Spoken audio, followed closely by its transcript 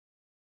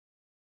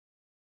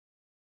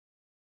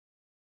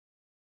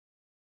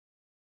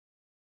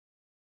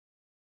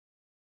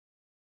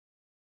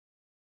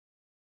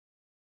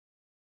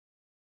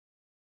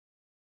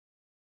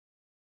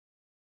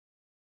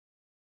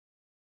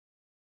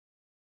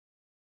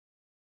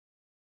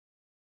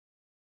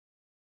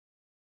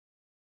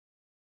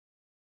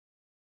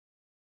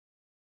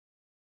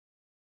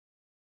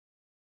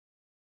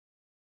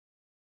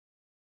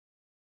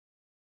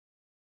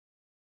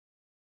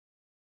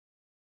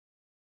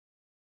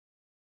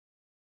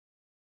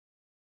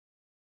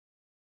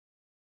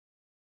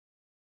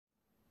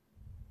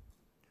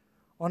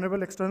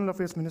Honorable External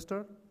Affairs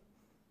Minister,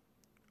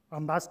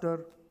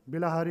 Ambassador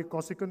Bihari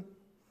Kausikan,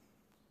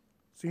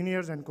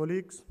 seniors and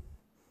colleagues,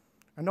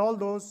 and all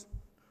those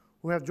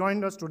who have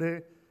joined us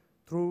today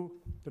through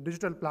the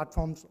digital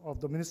platforms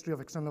of the Ministry of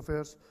External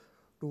Affairs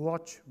to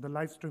watch the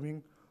live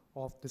streaming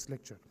of this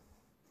lecture.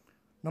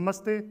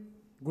 Namaste,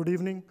 good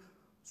evening,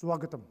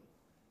 Swagatam.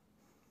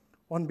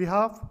 On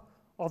behalf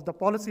of the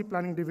Policy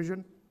Planning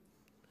Division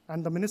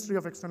and the Ministry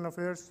of External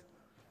Affairs,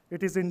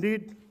 it is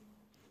indeed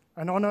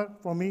an honor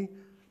for me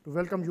to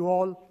welcome you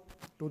all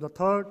to the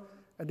third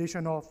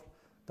edition of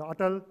the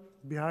Atal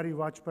Bihari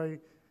Vajpayee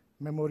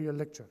Memorial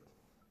Lecture.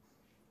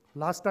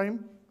 Last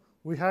time,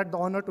 we had the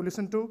honor to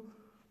listen to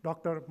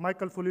Dr.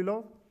 Michael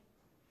Fulilo,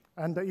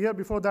 and the year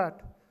before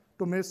that,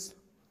 to Ms.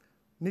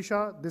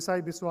 Nisha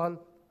Desai Biswal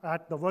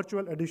at the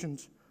virtual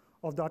editions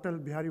of the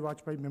Atal Bihari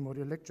Vajpayee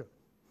Memorial Lecture.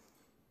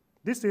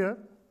 This year,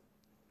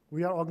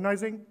 we are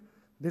organizing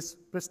this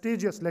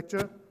prestigious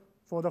lecture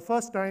for the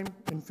first time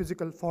in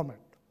physical format.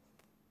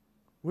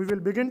 We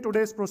will begin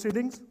today's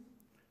proceedings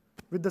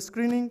with the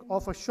screening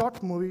of a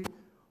short movie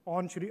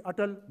on Shri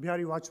Atal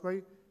Bihari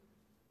Vajpayee,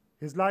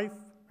 his life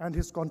and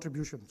his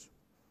contributions.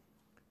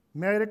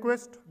 May I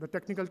request the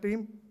technical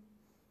team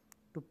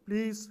to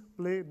please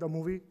play the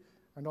movie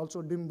and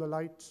also dim the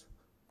lights.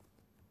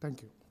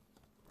 Thank you.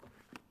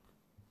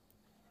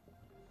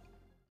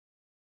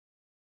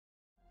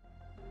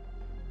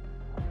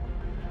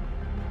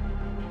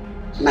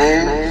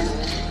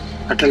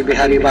 मैं अटल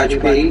बिहारी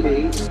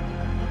वाजपेयी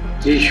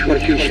ईश्वर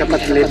की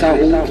शपथ लेता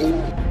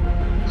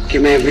हूँ कि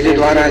मैं विधि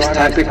द्वारा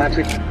स्थापित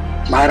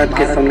भारत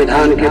के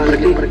संविधान के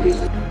प्रति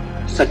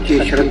सच्ची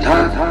श्रद्धा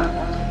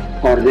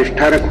और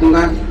निष्ठा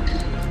रखूंगा।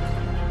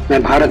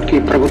 मैं भारत की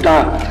प्रभुता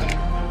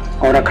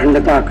और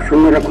अखंडता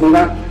क्षुण्ण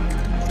रखूंगा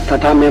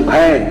तथा मैं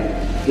भय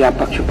या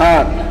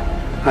पक्षपात,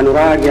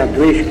 अनुराग या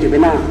द्वेष के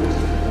बिना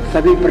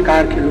सभी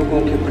प्रकार के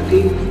लोगों के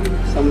प्रति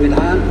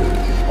संविधान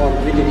और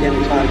विधि के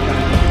अनुसार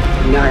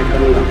न्याय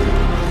करूंगा।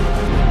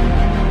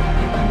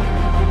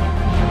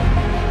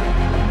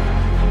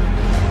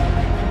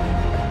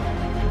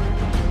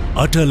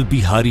 Atal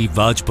Bihari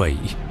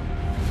Vajpayee,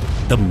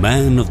 the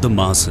man of the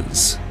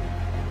masses,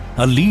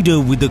 a leader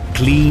with a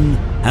clean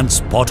and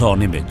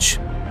spot-on image,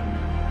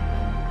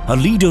 a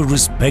leader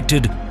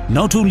respected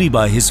not only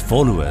by his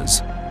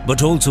followers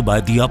but also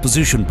by the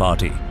opposition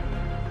party.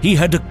 He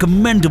had a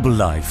commendable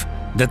life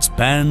that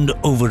spanned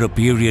over a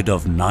period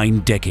of 9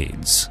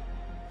 decades.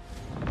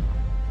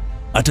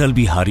 Atal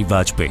Bihari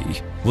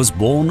Vajpayee was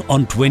born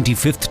on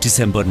 25th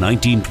December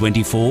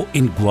 1924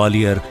 in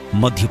Gwalior,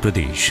 Madhya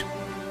Pradesh.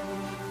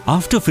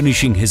 After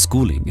finishing his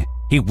schooling,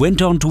 he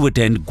went on to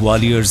attend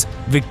Gwalior's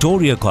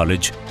Victoria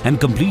College and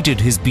completed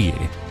his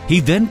BA.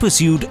 He then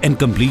pursued and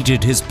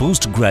completed his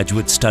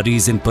postgraduate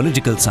studies in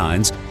political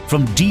science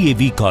from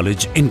DAV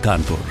College in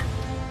Kanpur.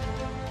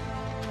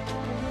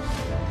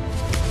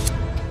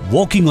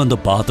 Walking on the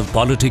path of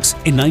politics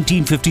in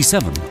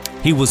 1957,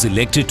 he was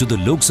elected to the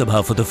Lok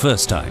Sabha for the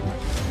first time.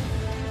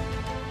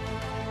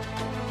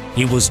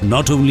 He was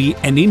not only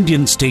an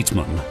Indian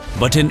statesman,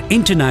 but an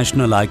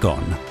international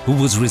icon who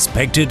was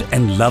respected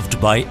and loved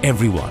by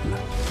everyone.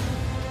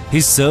 He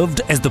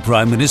served as the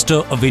Prime Minister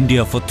of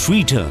India for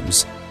 3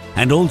 terms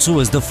and also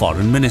as the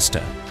Foreign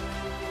Minister.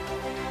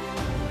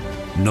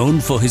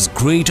 Known for his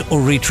great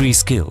oratory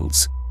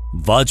skills,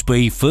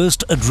 Vajpayee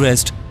first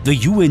addressed the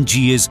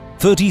UNGA's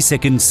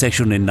 32nd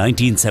session in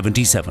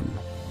 1977.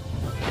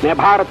 मैं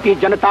भारतीय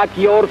जनता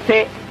की ओर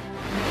से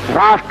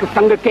राष्ट्र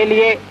संघ के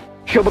लिए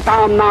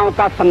शुभकामनाओं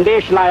का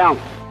संदेश लाया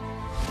हूं।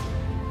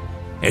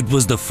 It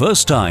was the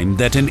first time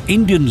that an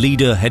Indian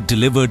leader had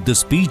delivered the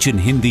speech in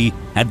Hindi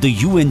at the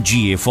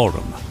UNGA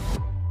forum.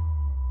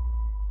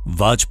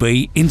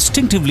 Vajpayee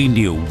instinctively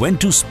knew when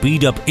to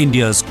speed up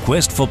India's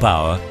quest for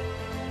power.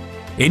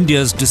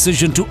 India's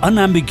decision to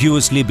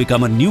unambiguously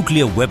become a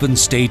nuclear weapon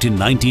state in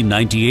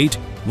 1998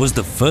 was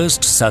the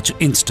first such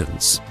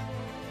instance.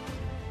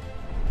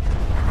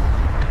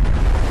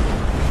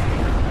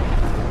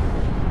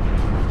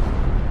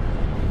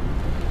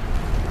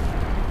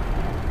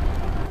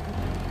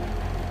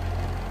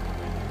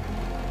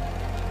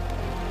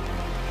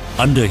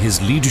 Under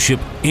his leadership,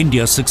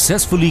 India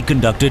successfully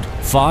conducted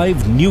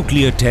 5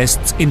 nuclear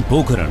tests in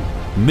Pokhran,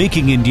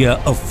 making India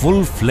a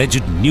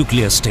full-fledged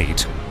nuclear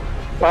state.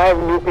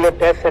 5 nuclear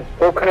tests at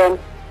Pokhran,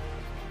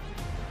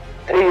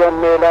 3 on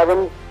May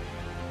 11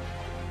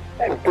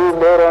 and 2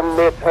 more on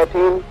May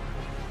 13,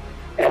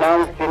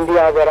 announced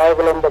India's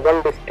arrival on the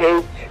world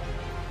stage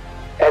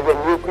as a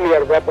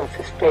nuclear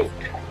weapons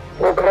state.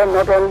 Pokhran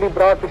not only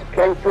brought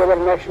strength to our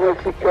national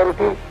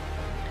security,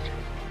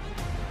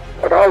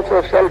 but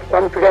also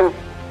self-confidence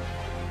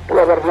to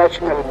our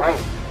national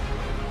mind.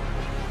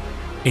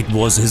 It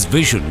was his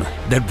vision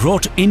that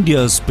brought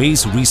India's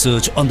space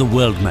research on the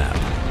world map.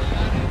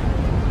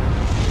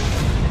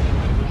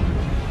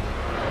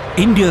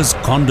 India's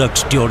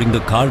conduct during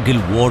the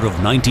Kargil War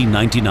of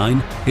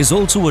 1999 is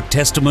also a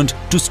testament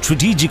to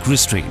strategic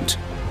restraint.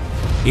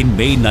 In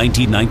May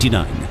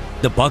 1999,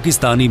 the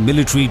Pakistani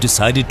military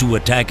decided to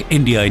attack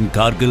India in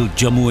Kargil,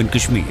 Jammu and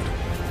Kashmir.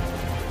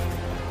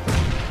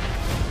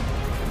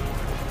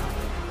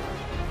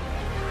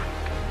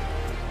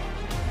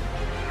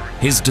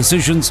 His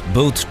decisions,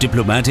 both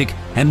diplomatic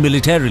and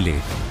militarily,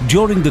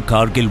 during the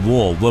Kargil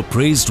War were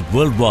praised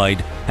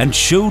worldwide and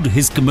showed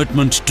his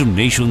commitment to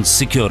nation's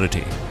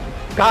security.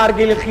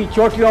 Kargil की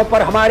चोटियों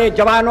पर हमारे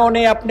जवानों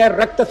ने अपने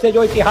रक्त से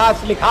जो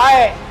इतिहास लिखा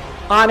है,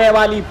 आने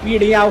वाली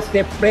पीढ़ियां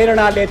उससे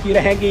प्रेरणा लेती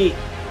रहेंगी,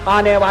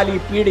 आने वाली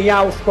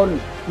पीढ़ियां उसको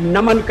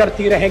नमन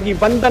करती रहेंगी,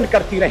 वंदन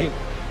करती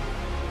रहेंगी.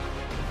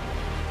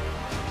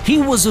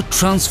 He was a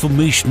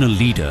transformational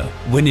leader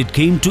when it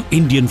came to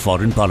Indian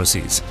foreign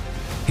policies.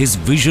 His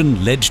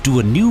vision led to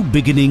a new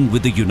beginning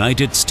with the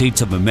United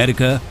States of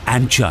America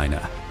and China.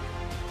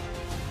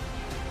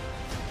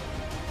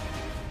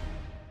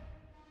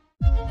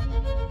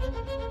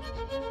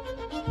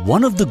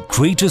 One of the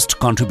greatest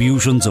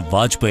contributions of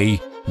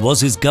Vajpayee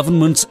was his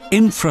government's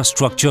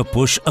infrastructure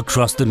push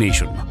across the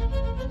nation.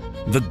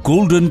 The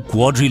Golden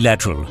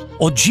Quadrilateral,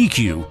 or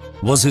GQ,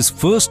 was his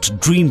first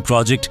dream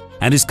project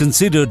and is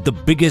considered the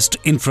biggest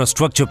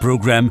infrastructure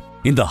program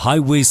in the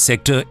highways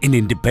sector in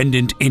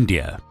independent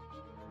India.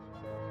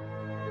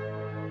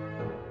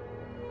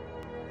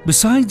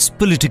 Besides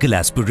political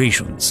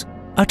aspirations,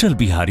 Atal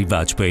Bihari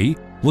Vajpayee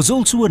was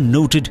also a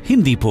noted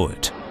Hindi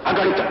poet.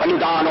 अगणित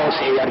बलिदानों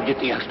से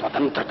अर्जित यह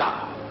स्वतंत्रता,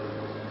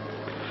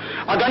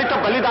 अगणित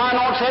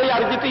बलिदानों से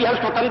अर्जित यह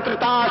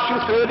स्वतंत्रता, शिव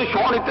स्वेद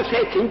शोणित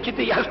से सिंचित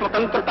यह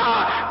स्वतंत्रता,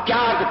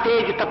 त्याग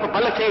तेज तप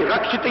बल से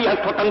रक्षित यह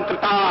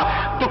स्वतंत्रता,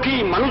 दुखी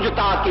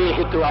मनुजता के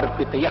हित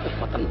अर्पित यह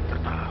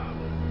स्वतंत्रता.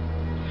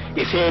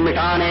 इसे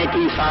मिटाने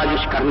की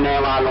साजिश करने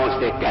वालों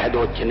से कह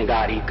दो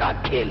चिनगारी का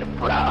खेल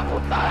बुरा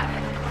होता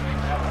है.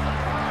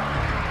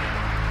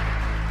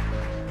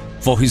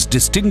 For his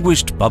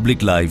distinguished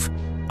public life,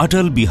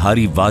 Atal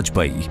Bihari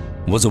Vajpayee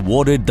was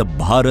awarded the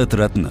Bharat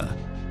Ratna.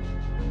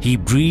 He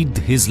breathed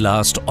his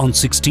last on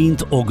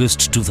 16th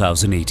August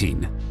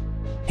 2018.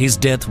 His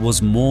death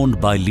was mourned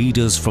by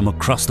leaders from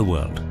across the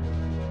world.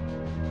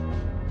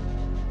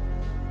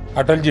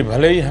 Atal ji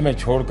भले ही हमें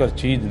छोड़कर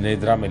चीज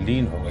निद्रा में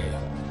लीन हो गए,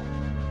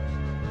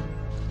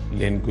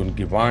 लेकिन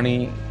उनकी वाणी,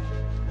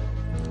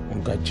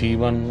 उनका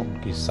जीवन,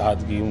 उनकी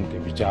सादगी, उनके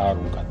विचार,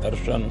 उनका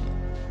दर्शन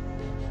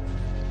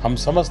हम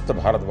समस्त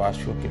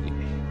भारतवासियों के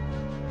लिए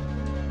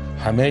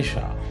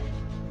हमेशा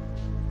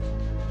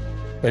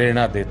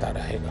प्रेरणा देता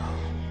रहेगा.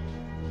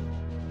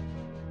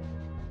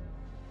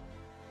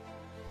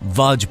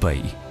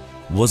 Vajpayee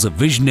was a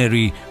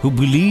visionary who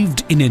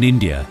believed in an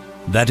India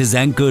that is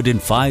anchored in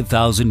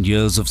 5,000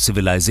 years of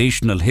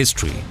civilizational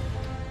history.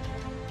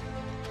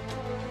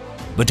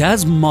 But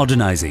as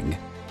modernizing,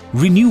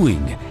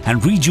 renewing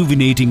and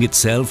rejuvenating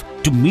itself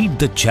to meet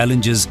the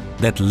challenges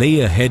that lay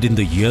ahead in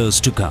the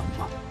years to come.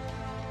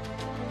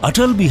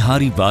 Atal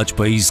Bihari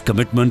Vajpayee's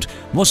commitment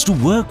was to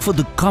work for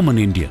the common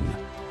Indian,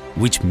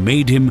 which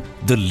made him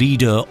the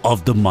leader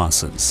of the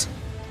masses.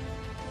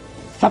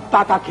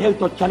 सत्ता का खेल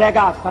तो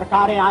चलेगा,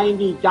 सरकारें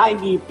आएंगी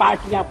जाएंगी,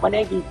 पार्टियां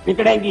बनेगी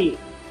बिगड़ेंगी,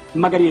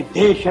 मगर ये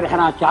देश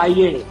रहना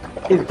चाहिए,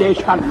 इस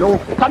देश का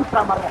लोकतंत्र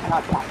अमर रहना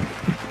चाहिए.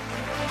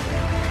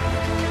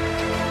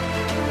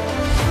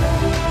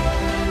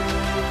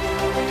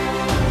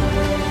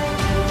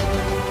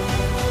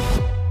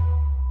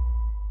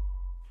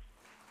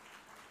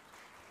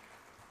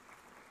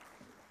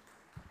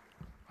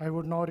 I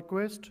would now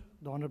request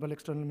the Honorable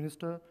External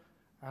Minister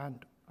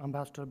and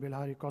Ambassador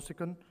Bihari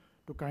Kausikan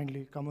to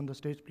kindly come on the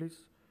stage,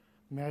 please.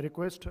 May I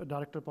request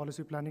Director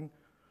Policy Planning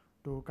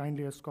to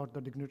kindly escort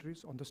the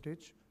dignitaries on the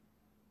stage.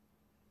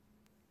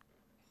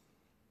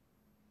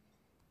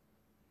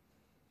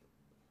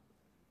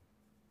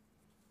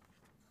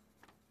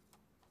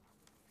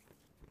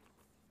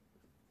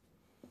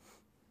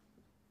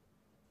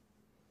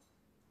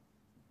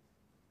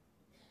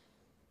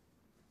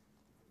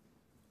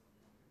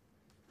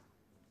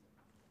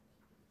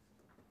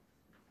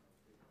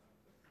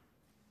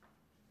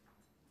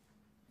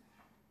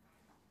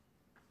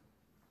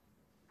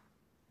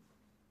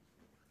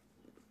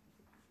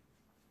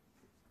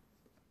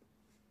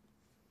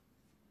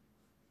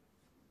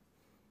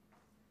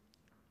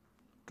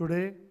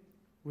 Today,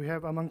 we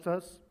have amongst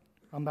us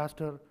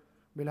Ambassador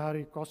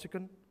Bihari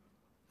Kausikan,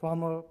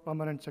 former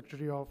Permanent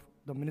Secretary of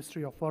the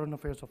Ministry of Foreign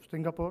Affairs of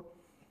Singapore,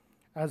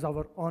 as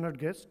our honored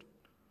guest,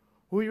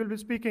 who will be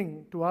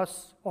speaking to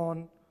us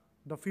on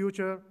the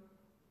future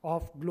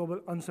of global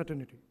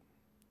uncertainty.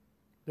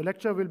 The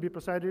lecture will be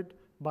presided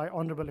by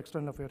Honorable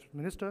External Affairs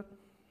Minister.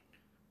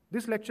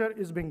 This lecture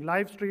is being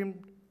live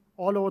streamed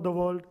all over the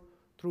world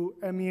through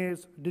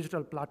MEA's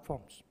digital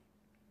platforms.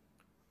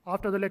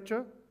 After the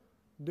lecture,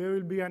 there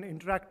will be an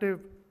interactive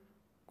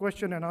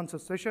question and answer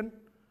session,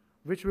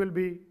 which will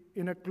be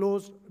in a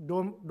closed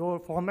door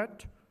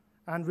format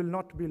and will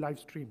not be live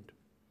streamed.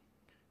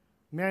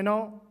 May I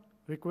now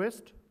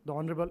request the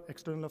Honorable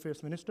External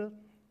Affairs Minister,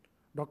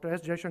 Dr.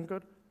 S.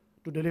 Jaishankar,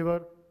 to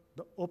deliver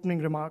the opening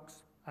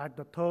remarks at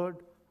the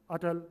third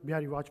Atal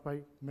Bihari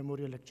Vajpayee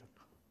Memorial Lecture.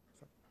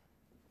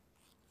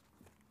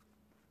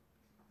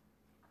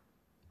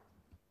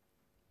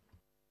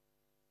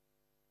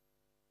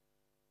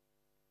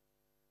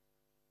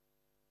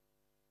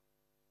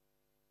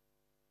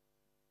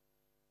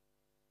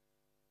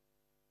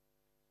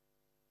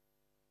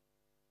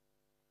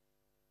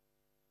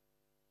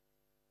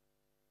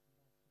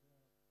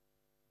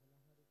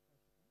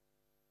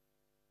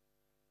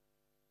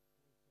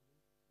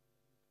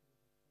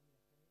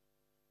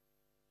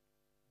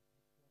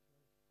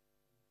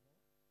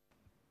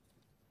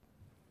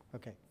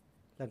 Okay,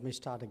 let me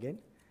start again.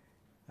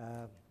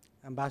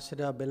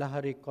 Ambassador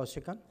Bihari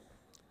Kausikan,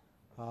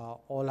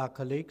 all our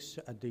colleagues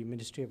at the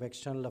Ministry of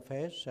External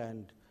Affairs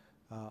and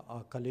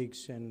our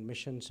colleagues in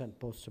missions and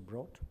posts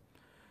abroad.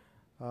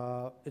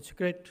 It's a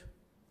great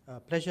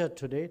pleasure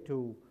today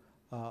to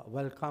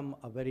welcome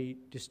a very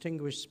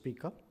distinguished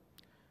speaker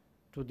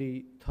to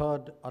the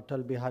third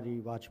Atal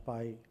Bihari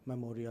Vajpayee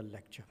Memorial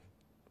Lecture.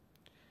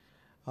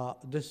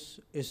 This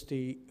is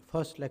the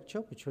first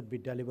lecture which would be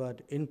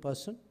delivered in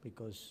person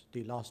because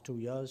the last 2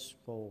 years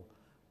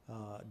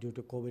due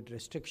to COVID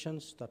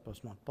restrictions that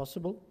was not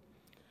possible.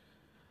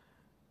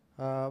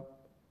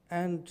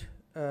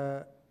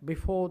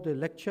 Before the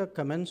lecture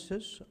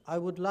commences, I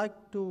would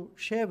like to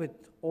share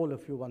with all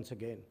of you once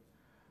again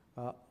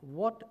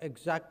what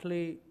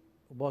exactly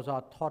was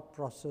our thought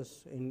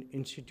process in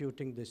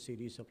instituting this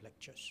series of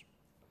lectures.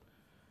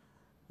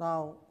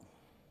 Now,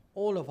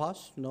 all of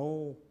us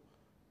know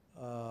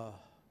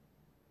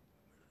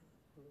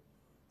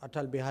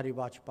Atal Bihari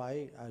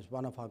Vajpayee as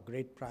one of our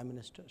great prime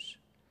ministers.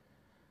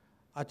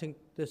 I think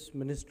this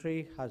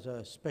ministry has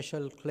a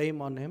special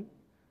claim on him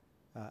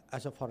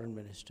as a foreign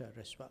minister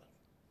as well.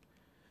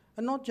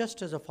 And not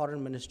just as a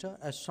foreign minister,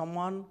 as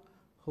someone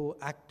who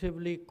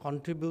actively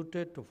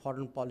contributed to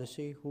foreign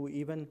policy, who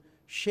even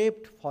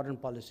shaped foreign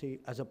policy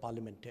as a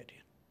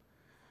parliamentarian.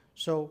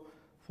 So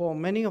for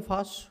many of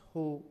us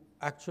who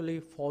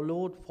actually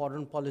followed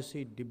foreign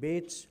policy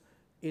debates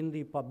in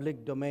the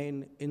public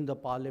domain, in the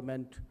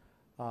parliament,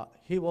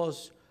 he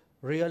was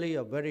really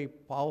a very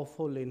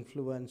powerful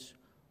influence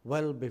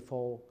well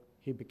before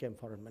he became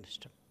foreign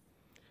minister.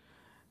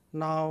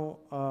 Now,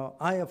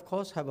 I, of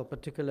course, have a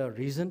particular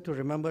reason to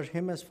remember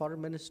him as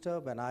foreign minister.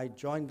 When I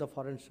joined the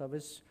Foreign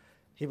Service,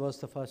 he was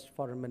the first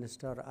foreign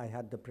minister I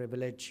had the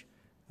privilege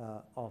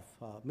of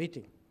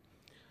meeting.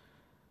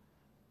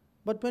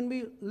 But when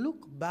we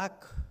look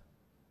back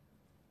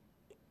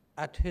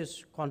at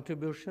his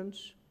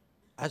contributions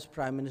as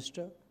prime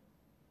minister,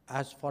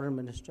 as foreign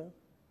minister,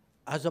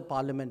 as a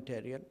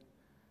parliamentarian,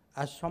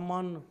 as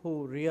someone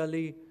who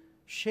really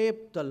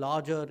shaped the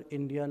larger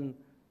Indian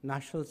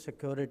national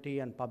security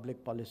and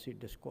public policy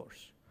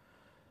discourse,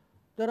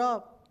 there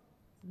are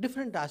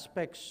different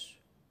aspects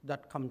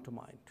that come to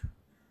mind.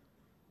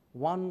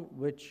 One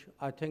which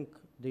I think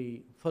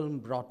the film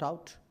brought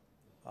out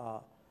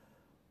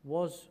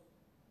was,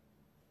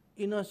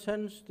 in a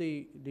sense,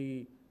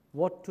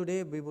 what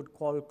today we would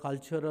call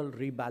cultural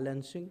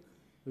rebalancing,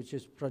 which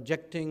is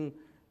projecting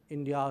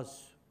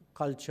India's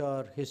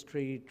culture,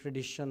 history,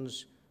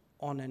 traditions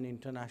on an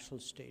international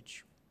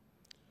stage.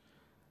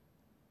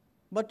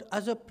 But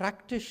as a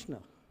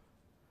practitioner,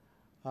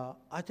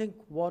 I think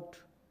what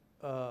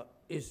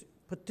is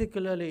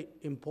particularly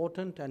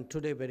important and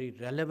today very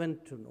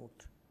relevant to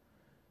note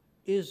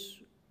is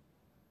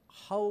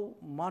how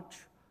much,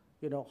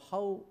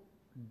 how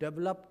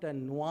developed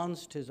and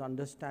nuanced his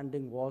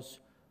understanding was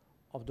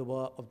of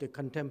the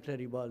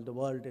contemporary world, the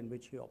world in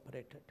which he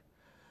operated.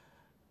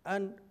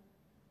 And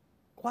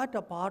quite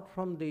apart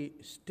from the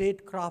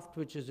statecraft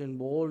which is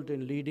involved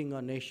in leading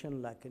a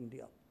nation like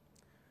India,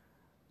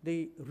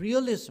 the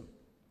realism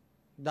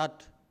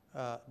that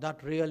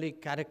really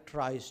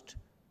characterized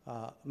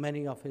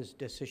many of his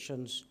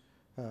decisions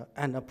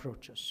and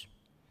approaches.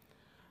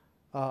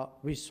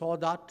 We saw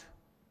that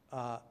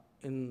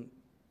in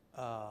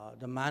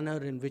the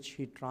manner in which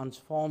he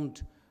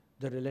transformed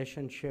the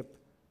relationship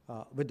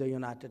with the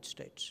United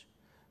States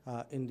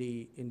in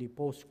the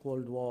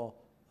post-Cold War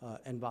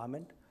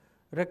environment,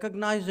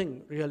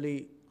 recognizing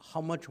really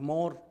how much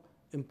more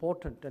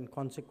important and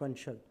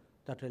consequential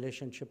that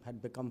relationship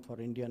had become for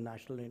Indian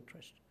national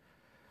interest.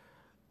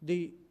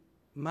 The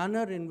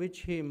manner in which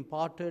he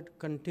imparted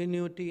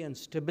continuity and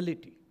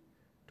stability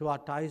to our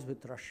ties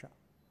with Russia.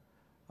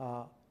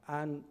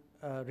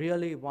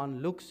 Really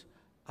one looks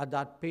at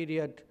that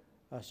period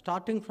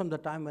starting from the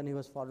time when he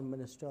was foreign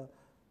minister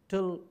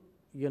till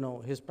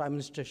his prime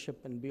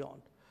ministership and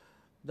beyond,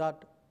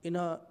 that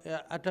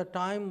at a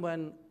time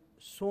when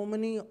so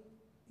many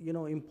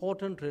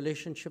important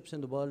relationships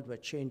in the world were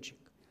changing,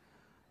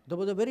 there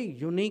was a very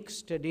unique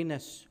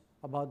steadiness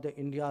about the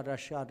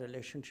India-Russia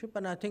relationship,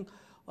 and I think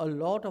a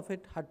lot of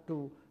it had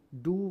to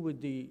do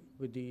with the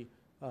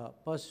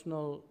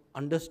personal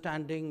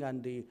understanding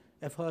and the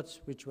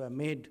efforts which were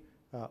made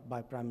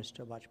by Prime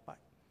Minister Vajpayee.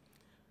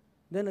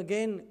 Then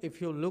again, if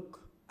you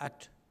look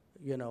at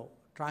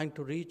trying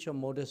to reach a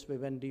modus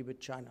vivendi with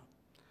China,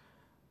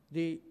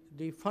 the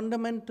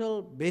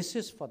fundamental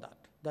basis for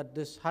that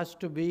this has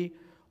to be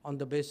on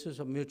the basis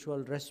of mutual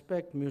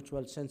respect,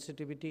 mutual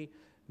sensitivity,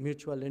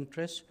 mutual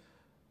interest,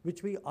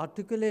 which we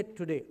articulate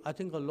today. I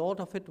think a lot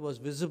of it was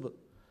visible.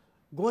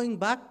 Going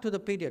back to the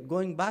period,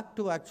 going back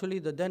to actually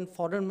the then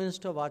Foreign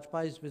Minister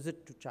Vajpayee's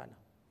visit to China.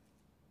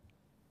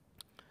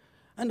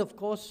 And of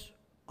course,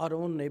 our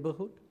own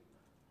neighborhood,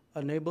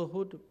 a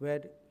neighborhood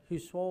where he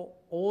saw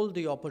all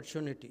the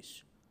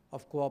opportunities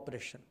of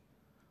cooperation,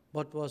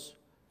 but was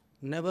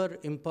never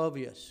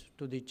impervious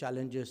to the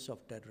challenges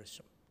of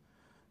terrorism.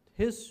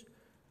 His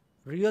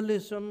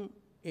realism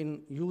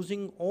in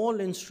using all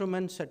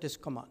instruments at his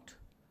command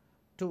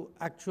to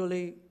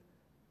actually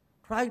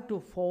try to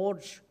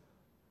forge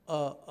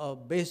a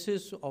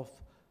basis of,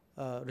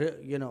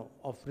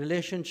 of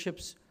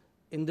relationships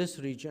in this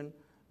region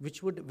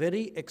which would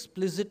very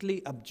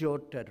explicitly abjure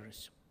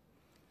terrorism.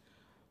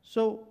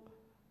 So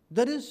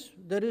there is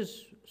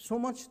so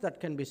much that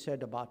can be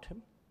said about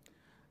him.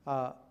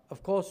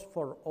 Of course,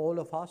 for all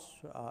of us,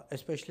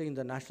 especially in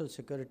the national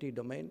security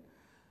domain,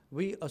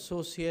 we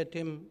associate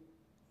him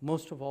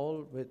most of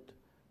all with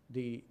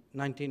the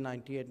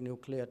 1998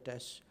 nuclear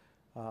tests,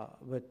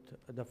 with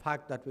the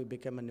fact that we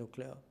became a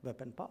nuclear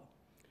weapon power.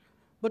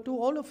 But to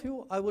all of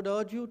you, I would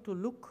urge you to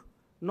look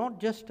not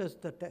just as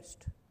the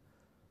test.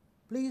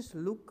 Please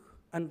look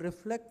and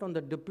reflect on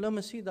the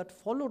diplomacy that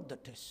followed the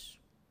test.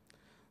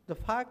 The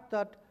fact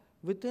that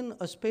within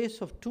a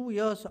space of 2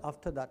 years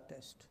after that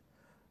test,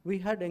 we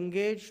had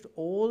engaged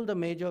all the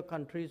major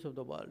countries of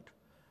the world,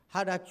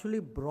 had actually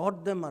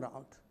brought them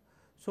around.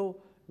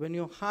 So when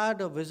you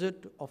had a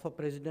visit of a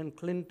President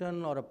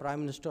Clinton or a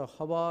Prime Minister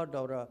Howard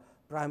or a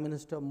Prime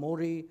Minister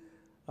Mori,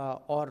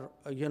 or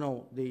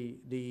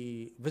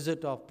the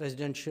visit of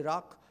President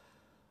Chirac,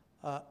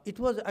 it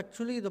was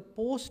actually the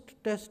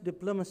post-test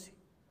diplomacy,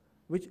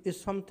 which is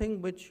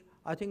something which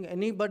I think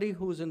anybody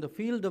who's in the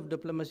field of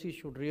diplomacy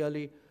should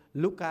really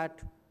look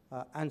at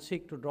and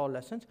seek to draw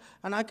lessons.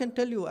 And I can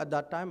tell you at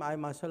that time, I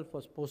myself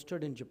was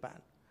posted in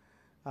Japan.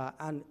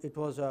 And it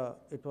was a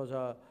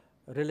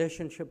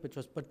relationship which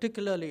was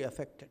particularly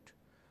affected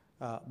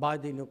by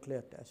the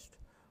nuclear test.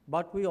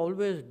 But we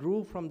always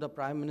drew from the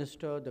Prime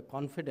Minister the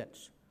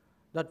confidence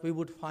that we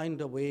would find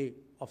a way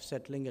of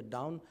settling it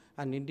down.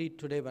 And indeed,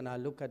 today, when I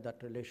look at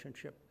that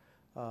relationship,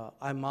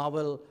 I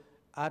marvel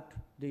at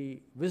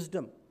the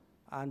wisdom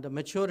and the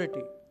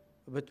maturity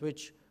with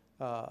which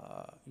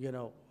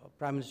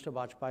Prime Minister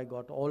Vajpayee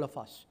got all of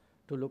us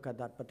to look at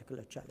that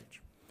particular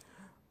challenge.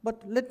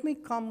 But let me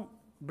come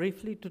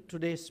briefly to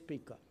today's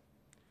speaker.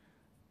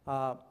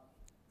 The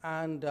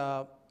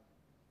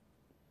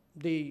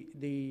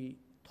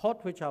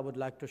thought which I would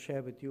like to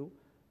share with you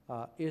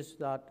is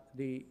that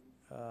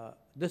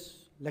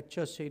this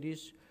lecture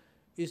series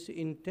is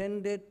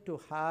intended to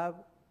have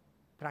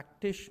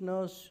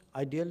practitioners,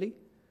 ideally,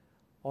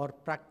 or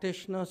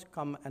practitioners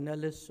come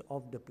analysts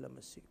of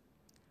diplomacy.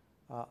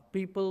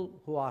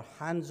 People who are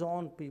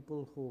hands-on,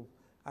 people who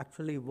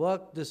actually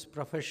work this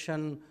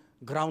profession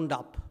ground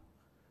up,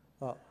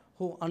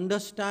 who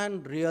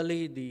understand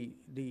really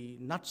the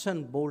nuts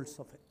and bolts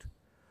of it.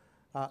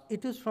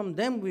 It is from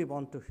them we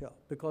want to hear,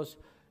 because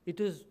it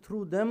is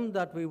through them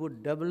that we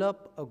would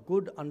develop a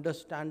good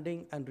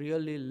understanding and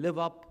really live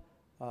up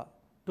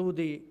to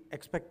the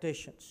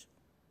expectations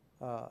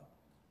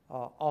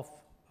of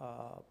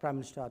Prime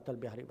Minister Atal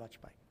Bihari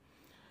Vajpayee.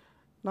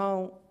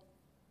 Now,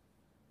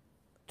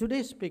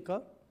 today's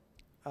speaker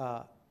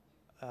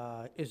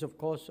is, of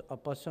course, a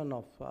person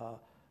of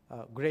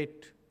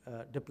great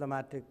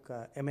diplomatic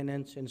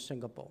eminence in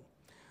Singapore.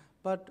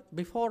 But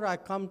before I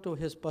come to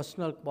his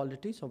personal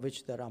qualities, of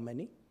which there are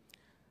many,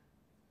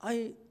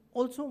 I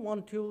also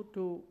want you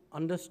to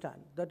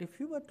understand that if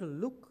you were to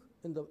look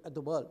at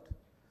the world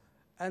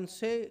and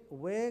say,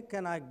 where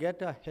can I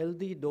get a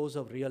healthy dose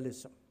of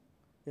realism?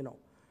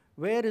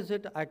 Where is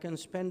it I can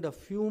spend a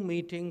few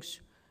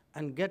meetings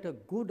and get a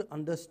good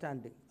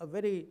understanding, a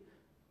very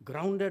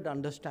grounded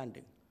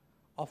understanding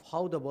of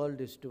how the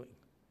world is doing?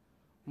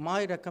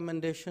 My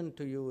recommendation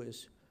to you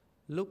is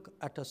look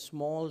at a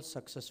small,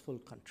 successful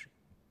country.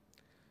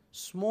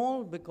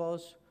 Small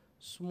because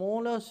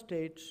smaller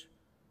states,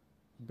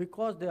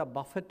 because they are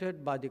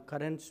buffeted by the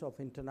currents of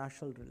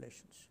international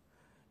relations,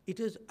 it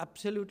is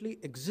absolutely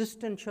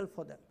existential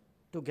for them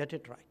to get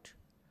it right.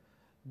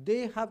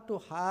 They have to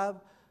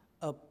have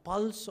a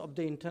pulse of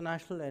the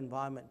international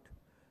environment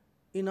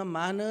in a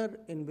manner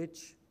in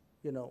which,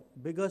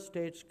 bigger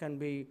states can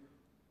be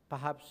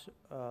perhaps,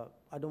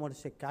 I don't want to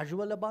say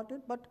casual about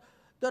it, but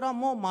there are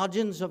more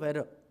margins of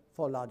error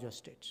for larger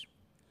states.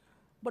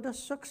 But a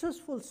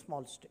successful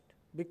small state,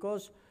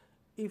 because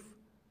if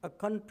a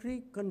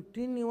country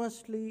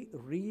continuously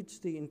reads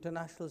the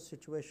international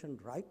situation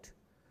right,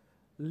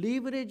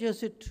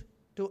 leverages it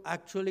to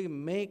actually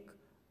make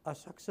a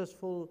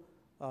successful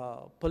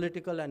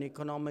political and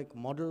economic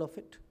model of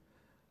it,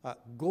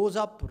 goes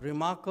up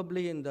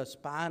remarkably in the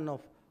span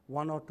of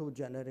 1 or 2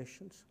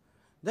 generations,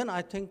 then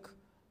I think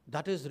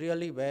that is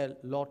really where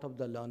a lot of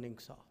the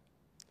learnings are.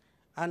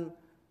 And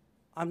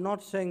I'm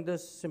not saying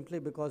this simply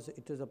because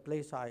it is a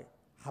place I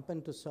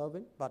happen to serve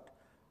in, but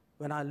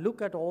when I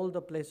look at all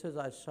the places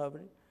I served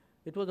in,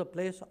 it was a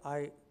place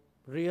I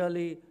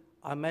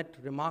met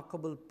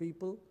remarkable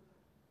people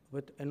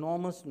with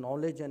enormous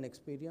knowledge and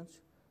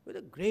experience, with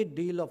a great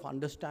deal of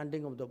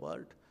understanding of the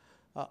world,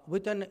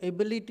 with an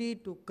ability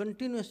to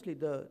continuously,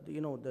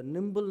 the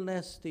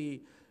nimbleness,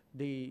 the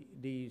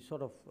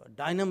sort of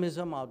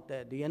dynamism out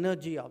there, the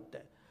energy out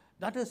there.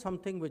 That is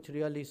something which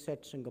really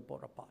sets Singapore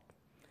apart.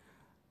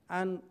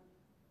 And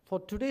for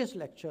today's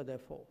lecture,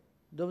 therefore,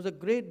 there was a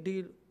great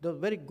deal, there were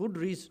very good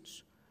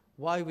reasons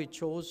why we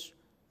chose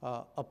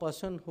a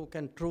person who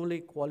can truly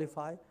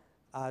qualify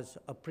as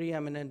a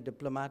preeminent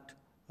diplomat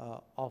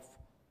of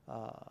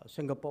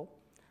Singapore,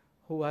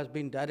 who has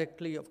been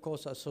directly, of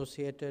course,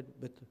 associated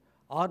with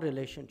our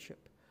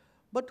relationship,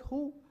 but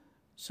who,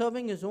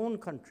 serving his own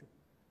country,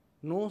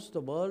 knows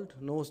the world,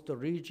 knows the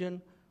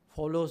region,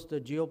 follows the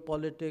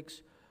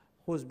geopolitics,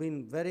 who's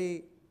been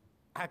very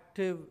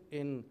active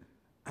in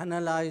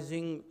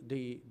analyzing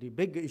the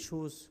big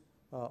issues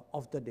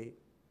of the day,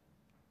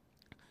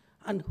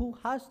 and who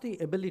has the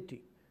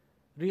ability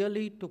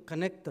really to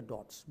connect the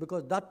dots,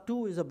 because that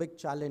too is a big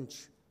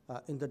challenge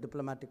in the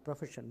diplomatic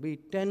profession. We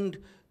tend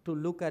to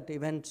look at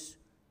events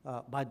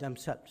by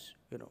themselves.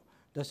 You know,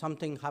 there's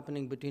something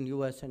happening between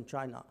US and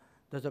China.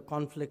 There's a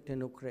conflict in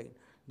Ukraine.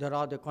 There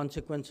are the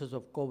consequences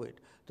of COVID.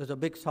 There's a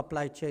big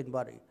supply chain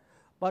worry.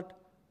 But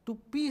to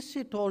piece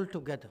it all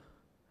together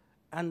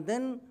and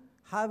then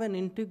have an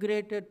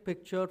integrated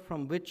picture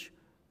from which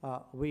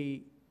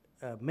we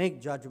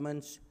make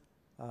judgments,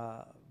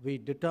 we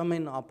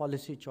determine our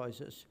policy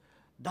choices,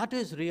 that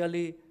is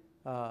really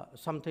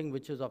something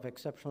which is of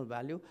exceptional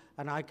value.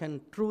 And I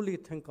can truly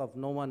think of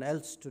no one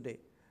else today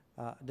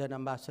than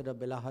Ambassador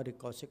Bihari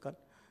Kausikan,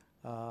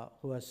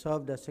 who has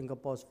served as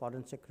Singapore's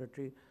Foreign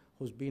Secretary,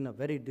 who's been a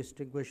very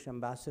distinguished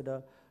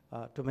ambassador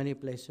to many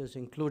places,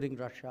 including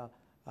Russia,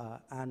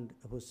 and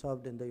who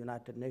served in the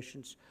United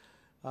Nations,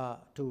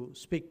 to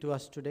speak to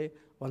us today.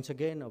 Once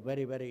again, a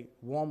very, very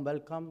warm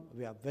welcome.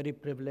 We are very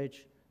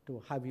privileged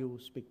to have you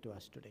speak to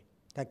us today.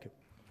 Thank you.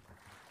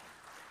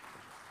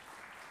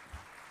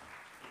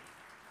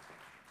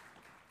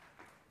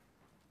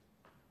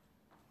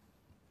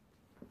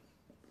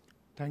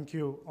 Thank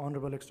you,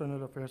 Honorable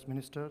External Affairs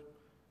Minister.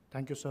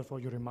 Thank you, sir, for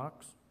your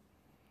remarks.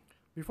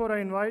 Before I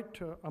invite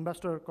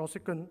Ambassador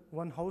Kausikan,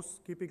 one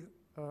housekeeping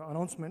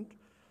announcement.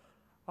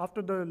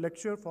 After the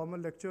lecture, formal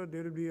lecture,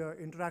 there will be an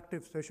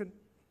interactive session,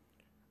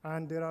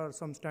 and there are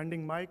some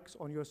standing mics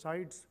on your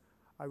sides.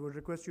 I would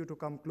request you to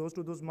come close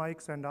to those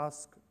mics and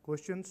ask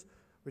questions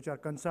which are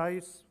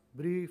concise,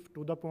 brief,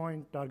 to the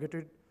point,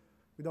 targeted,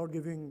 without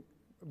giving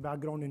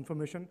background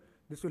information.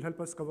 This will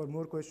help us cover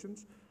more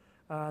questions.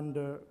 And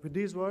with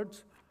these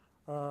words,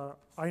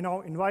 I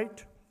now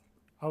invite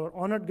our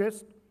honored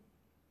guest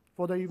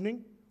for the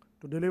evening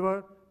to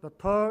deliver the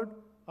third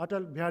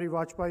Atal Bihari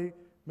Vajpayee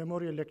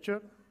Memorial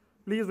Lecture.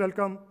 Please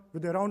welcome,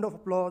 with a round of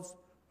applause,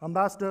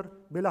 Ambassador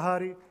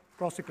Bihari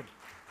Kausikan.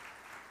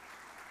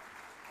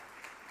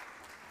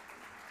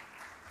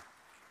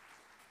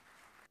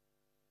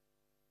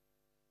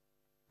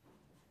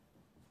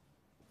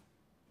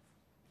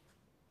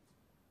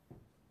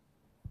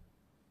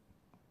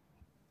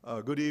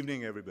 Good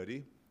evening,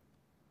 everybody.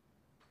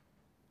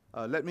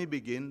 Let me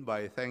begin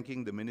by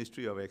thanking the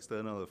Ministry of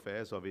External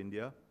Affairs of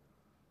India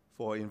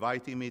for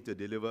inviting me to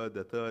deliver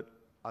the third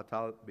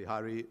Atal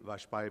Bihari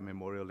Vajpayee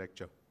Memorial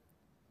Lecture.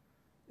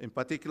 In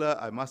particular,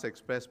 I must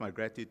express my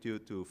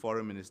gratitude to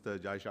Foreign Minister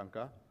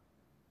Jaishankar,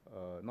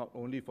 not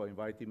only for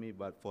inviting me,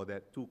 but for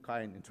that too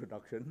kind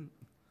introduction,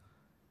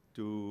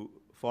 to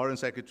Foreign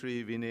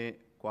Secretary Vinay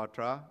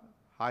Quatra,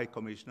 High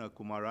Commissioner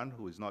Kumaran,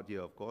 who is not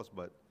here, of course,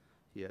 but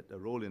he had a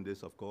role in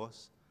this, of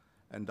course,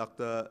 and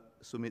Dr.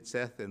 Sumit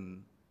Seth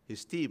and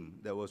his team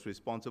that was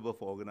responsible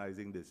for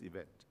organizing this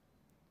event.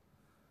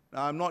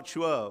 Now, I'm not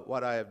sure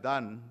what I have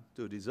done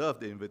to deserve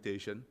the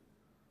invitation,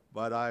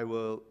 but I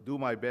will do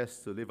my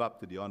best to live up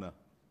to the honor.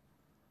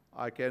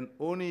 I can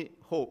only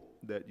hope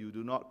that you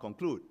do not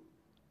conclude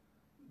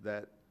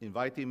that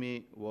inviting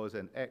me was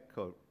an act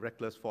of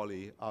reckless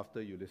folly after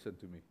you listened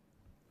to me.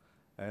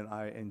 And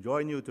I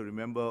enjoin you to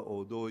remember,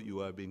 although you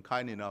have been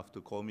kind enough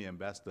to call me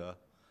ambassador,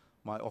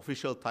 my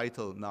official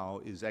title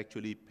now is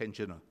actually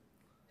pensioner.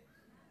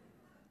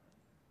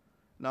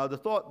 Now, the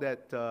thought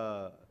that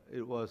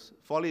it was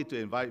folly to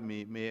invite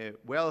me may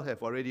well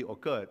have already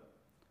occurred,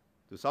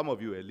 to some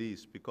of you at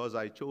least, because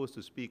I chose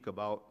to speak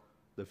about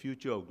the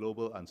future of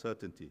global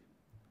uncertainty.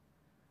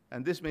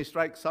 And this may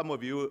strike some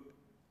of you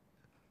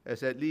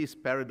as at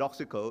least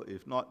paradoxical,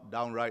 if not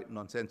downright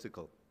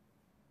nonsensical.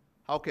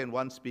 How can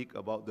one speak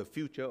about the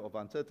future of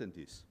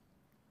uncertainties?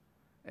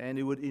 And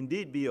it would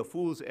indeed be a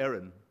fool's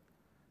errand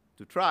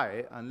to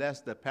try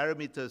unless the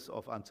parameters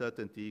of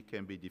uncertainty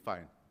can be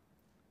defined.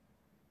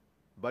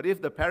 But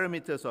if the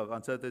parameters of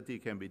uncertainty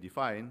can be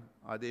defined,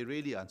 are they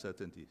really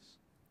uncertainties?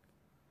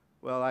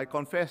 Well, I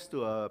confess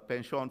to a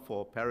penchant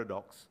for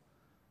paradox,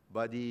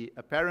 but the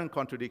apparent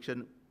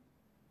contradiction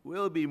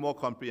will be more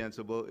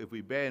comprehensible if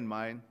we bear in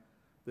mind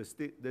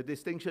the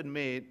distinction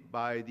made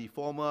by the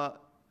former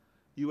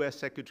US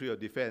Secretary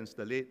of Defense,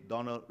 the late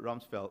Donald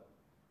Rumsfeld,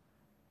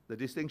 the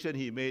distinction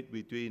he made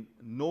between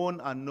known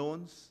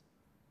unknowns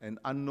and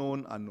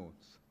unknown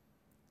unknowns.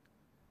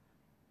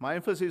 My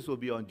emphasis will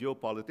be on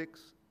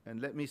geopolitics,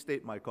 and let me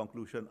state my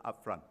conclusion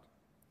up front.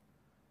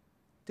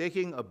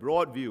 Taking a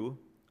broad view,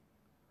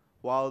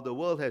 while the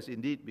world has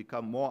indeed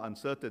become more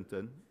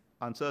uncertain,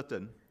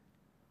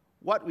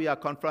 what we are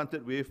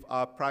confronted with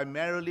are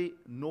primarily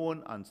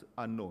known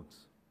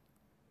unknowns.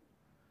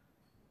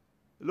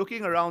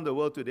 Looking around the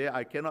world today,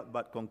 I cannot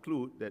but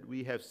conclude that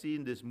we have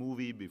seen this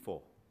movie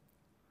before.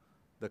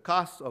 The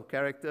cast of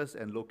characters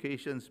and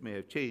locations may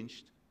have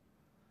changed,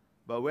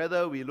 But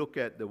whether we look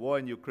at the war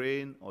in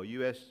Ukraine or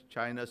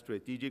US-China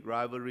strategic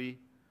rivalry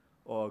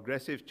or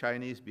aggressive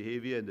Chinese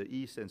behavior in the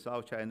East and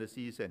South China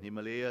Seas and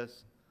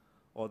Himalayas,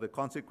 or the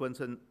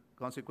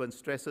consequent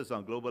stresses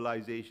on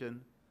globalization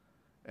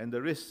and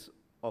the risks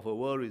of a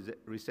world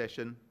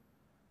recession,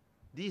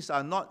 these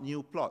are not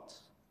new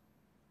plots.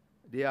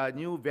 They are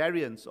new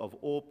variants of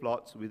old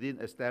plots within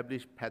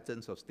established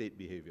patterns of state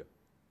behavior.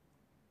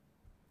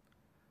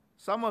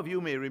 Some of you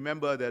may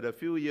remember that a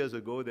few years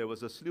ago there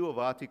was a slew of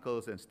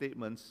articles and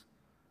statements,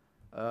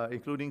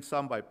 including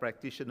some by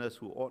practitioners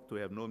who ought to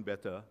have known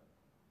better,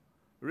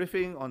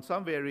 riffing on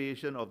some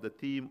variation of the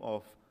theme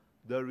of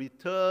the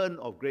return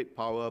of great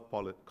power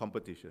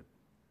competition.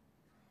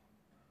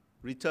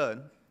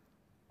 Return?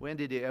 When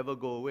did they ever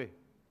go away?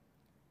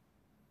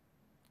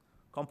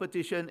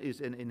 Competition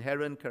is an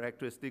inherent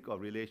characteristic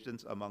of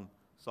relations among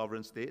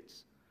sovereign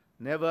states,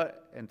 never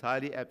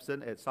entirely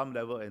absent at some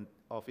level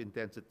of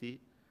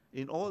intensity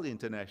in all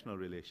international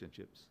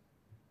relationships.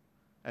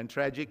 And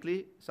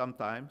tragically,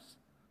 sometimes,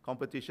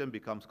 competition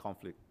becomes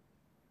conflict.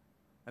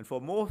 And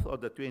for most of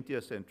the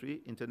 20th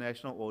century,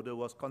 international order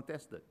was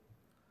contested,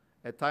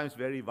 at times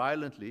very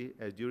violently,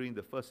 as during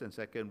the First and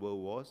Second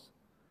World Wars,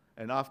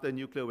 and after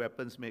nuclear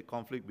weapons made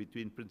conflict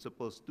between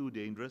principals too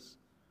dangerous,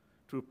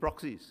 through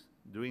proxies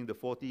during the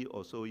 40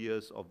 or so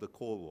years of the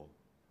Cold War.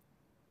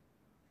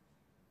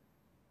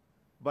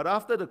 But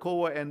after the Cold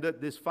War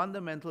ended, this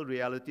fundamental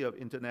reality of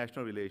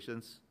international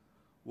relations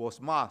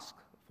was masked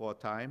for a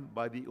time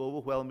by the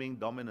overwhelming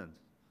dominance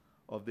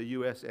of the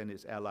US and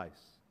its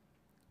allies.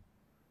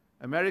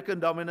 American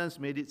dominance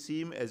made it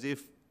seem as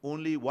if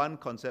only one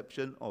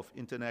conception of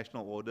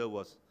international order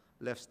was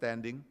left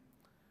standing,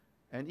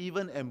 and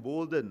even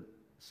emboldened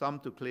some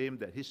to claim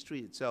that history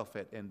itself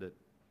had ended.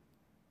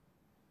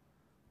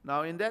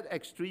 Now, in that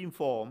extreme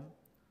form,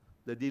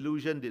 the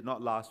delusion did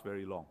not last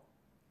very long.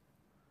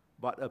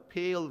 But a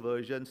pale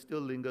version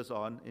still lingers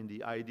on in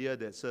the idea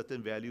that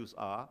certain values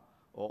are,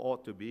 or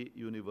ought to be,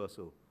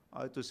 universal.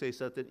 I have to say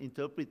certain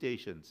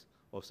interpretations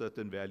of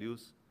certain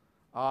values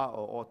are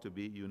or ought to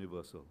be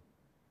universal.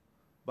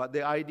 But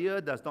the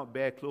idea does not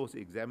bear close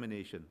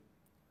examination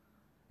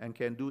and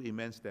can do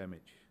immense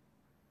damage.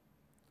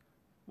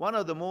 One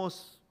of the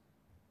most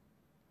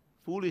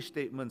foolish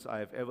statements I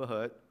have ever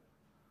heard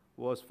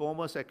was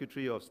former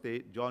Secretary of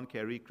State John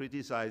Kerry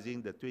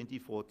criticizing the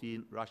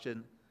 2014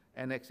 Russian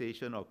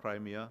annexation of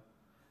Crimea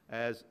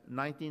as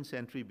 19th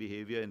century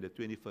behavior in the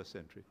 21st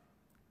century.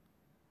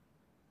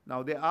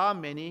 Now, there are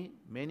many,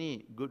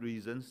 many good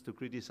reasons to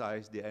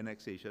criticize the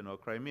annexation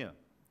of Crimea.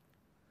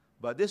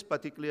 But this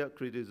particular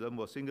criticism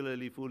was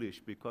singularly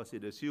foolish because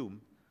it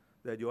assumed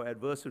that your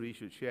adversary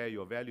should share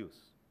your values.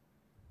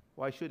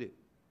 Why should it?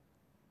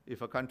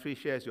 If a country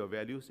shares your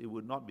values, it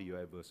would not be your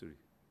adversary.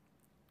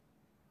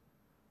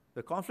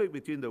 The conflict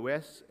between the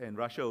West and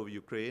Russia over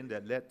Ukraine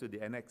that led to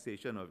the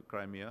annexation of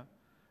Crimea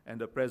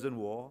and the present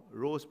war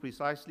rose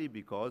precisely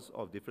because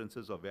of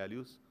differences of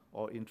values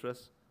or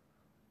interests.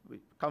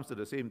 It comes to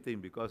the same thing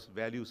because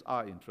values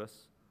are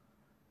interests.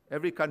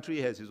 Every country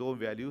has its own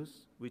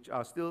values, which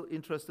are still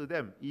interests to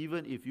them,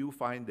 even if you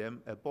find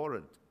them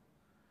abhorrent.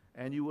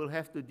 And you will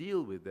have to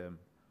deal with them,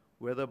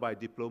 whether by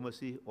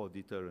diplomacy or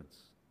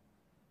deterrence.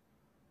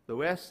 The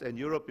West, and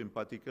Europe in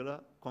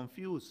particular,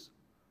 confuse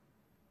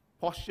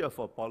posture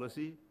for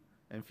policy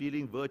and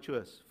feeling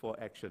virtuous for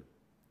action.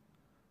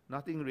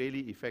 Nothing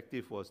really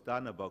effective was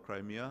done about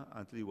Crimea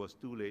until it was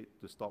too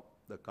late to stop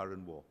the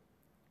current war.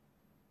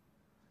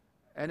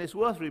 And it's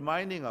worth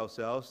reminding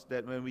ourselves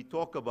that when we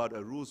talk about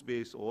a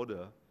rules-based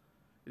order,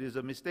 it is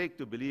a mistake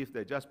to believe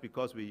that just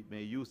because we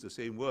may use the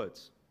same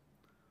words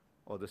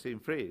or the same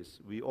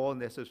phrase, we all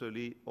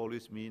necessarily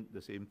always mean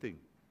the same thing.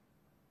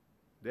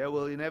 There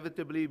will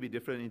inevitably be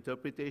different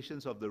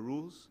interpretations of the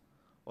rules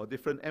or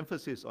different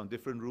emphasis on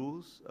different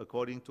rules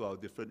according to our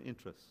different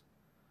interests.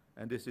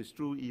 And this is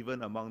true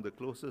even among the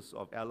closest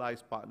of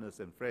allies, partners,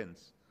 and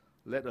friends,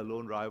 let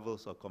alone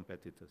rivals or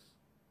competitors.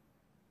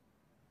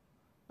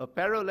 A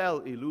parallel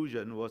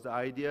illusion was the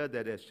idea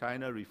that as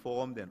China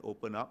reformed and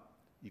opened up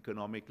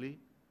economically,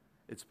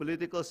 its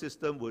political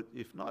system would,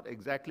 if not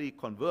exactly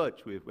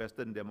converge with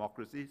Western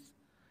democracies,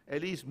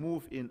 at least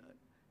move in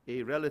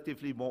a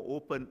relatively more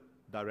open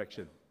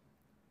direction.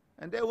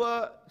 And there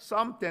were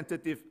some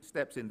tentative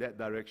steps in that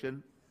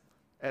direction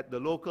at the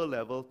local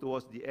level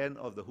towards the end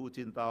of the Hu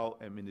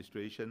Jintao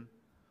administration,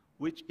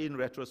 which in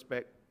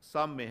retrospect,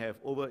 some may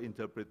have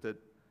overinterpreted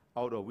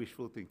out of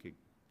wishful thinking.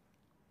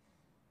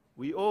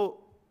 We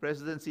owe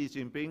President Xi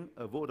Jinping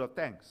a vote of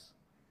thanks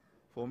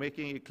for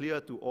making it clear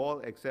to all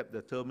except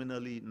the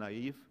terminally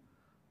naive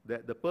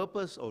that the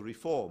purpose of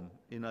reform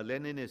in a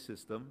Leninist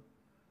system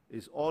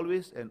is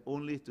always and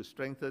only to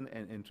strengthen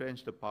and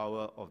entrench the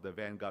power of the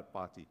vanguard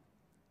party.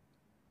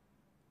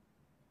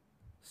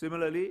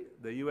 Similarly,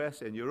 the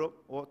US and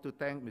Europe ought to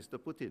thank Mr.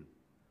 Putin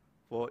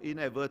for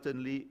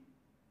inadvertently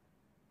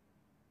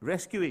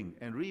rescuing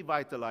and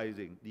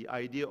revitalizing the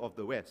idea of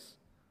the West.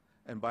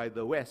 And by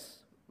the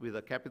West, with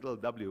a capital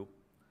W,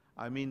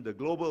 I mean the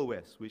global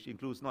West, which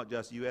includes not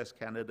just US,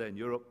 Canada, and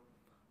Europe,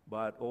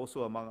 but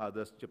also, among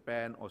others,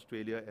 Japan,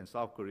 Australia, and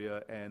South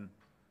Korea, and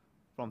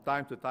from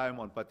time to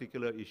time on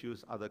particular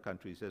issues, other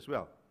countries as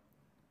well.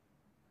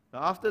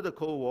 Now, after the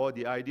Cold War,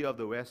 the idea of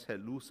the West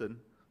had loosened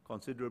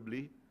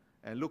considerably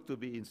and looked to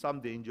be in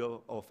some danger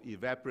of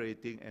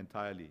evaporating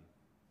entirely.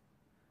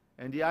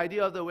 And the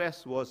idea of the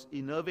West was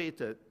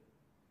innervated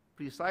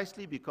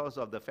precisely because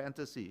of the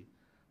fantasy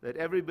that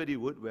everybody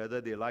would,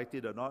 whether they liked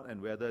it or not, and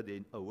whether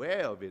they're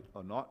aware of it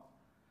or not,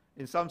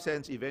 in some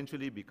sense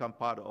eventually become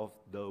part of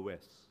the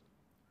West.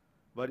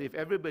 But if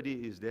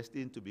everybody is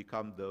destined to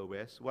become the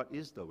West, what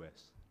is the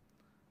West?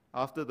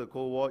 After the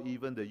Cold War,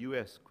 even the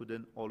US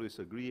couldn't always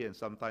agree and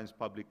sometimes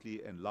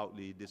publicly and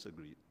loudly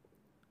disagreed.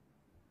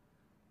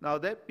 Now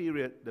that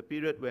period, the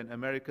period when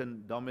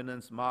American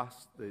dominance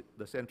masked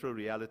the central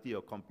reality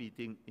of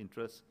competing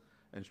interests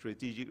and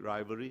strategic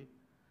rivalry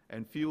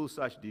and fueled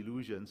such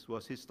delusions,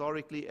 was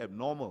historically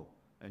abnormal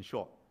and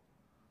short.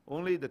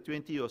 Only the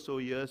 20 or so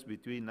years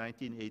between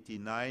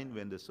 1989,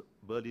 when the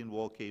Berlin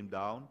Wall came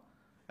down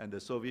and the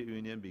Soviet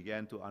Union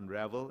began to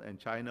unravel and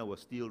China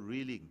was still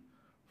reeling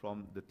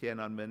from the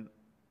Tiananmen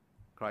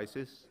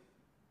crisis,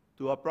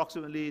 to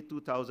approximately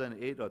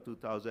 2008 or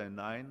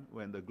 2009,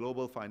 when the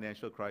global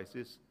financial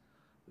crisis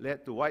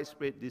led to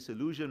widespread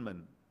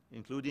disillusionment,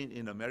 including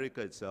in America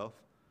itself,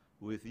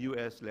 with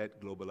US-led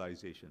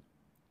globalization.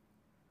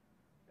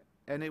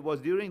 And it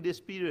was during this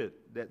period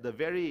that the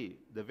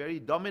very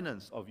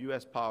dominance of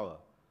US power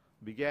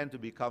began to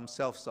become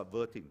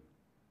self-subverting.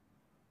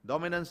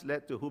 Dominance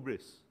led to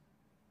hubris.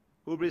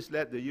 Hubris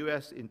led the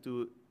US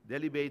into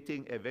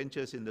deliberating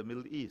adventures in the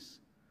Middle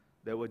East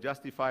that were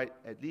justified,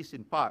 at least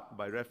in part,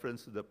 by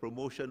reference to the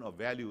promotion of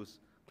values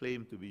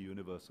claimed to be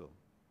universal.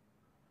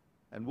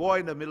 And war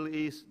in the Middle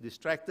East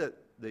distracted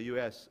the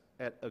US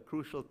at a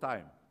crucial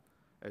time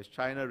as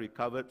China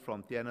recovered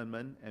from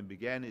Tiananmen and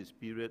began its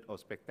period of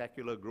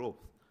spectacular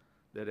growth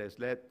that has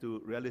led to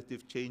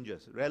relative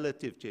changes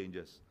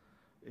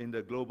in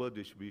the global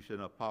distribution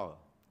of power.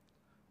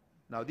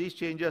 Now, these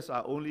changes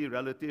are only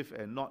relative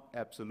and not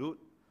absolute,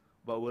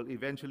 but will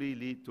eventually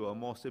lead to a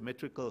more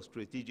symmetrical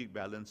strategic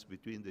balance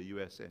between the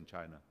US and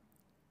China.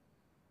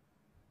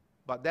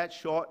 But that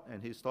short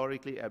and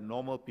historically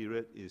abnormal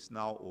period is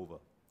now over.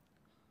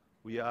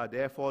 We are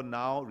therefore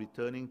now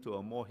returning to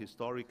a more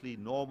historically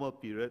normal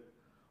period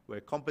where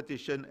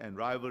competition and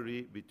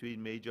rivalry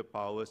between major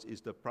powers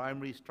is the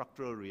primary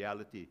structural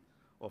reality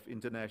of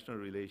international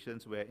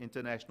relations, where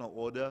international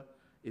order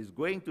is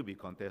going to be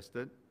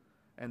contested,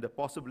 and the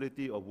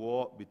possibility of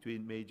war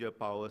between major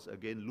powers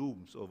again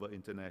looms over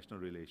international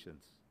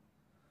relations.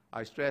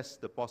 I stress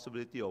the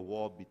possibility of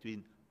war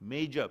between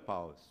major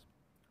powers.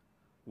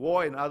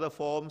 War and other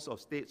forms of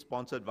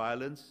state-sponsored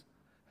violence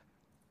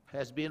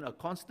has been a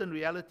constant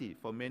reality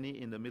for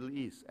many in the Middle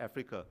East,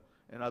 Africa,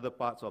 and other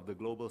parts of the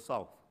global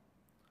South.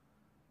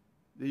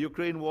 The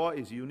Ukraine war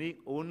is unique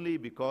only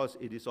because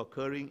it is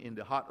occurring in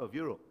the heart of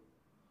Europe,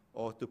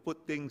 or to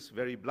put things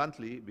very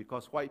bluntly,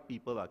 because white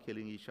people are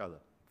killing each other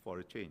for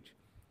a change,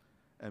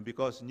 and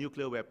because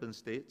nuclear weapon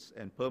states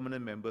and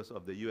permanent members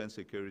of the UN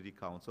Security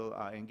Council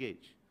are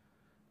engaged,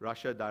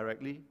 Russia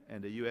directly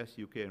and the US,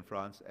 UK, and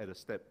France at a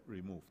step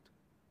removed.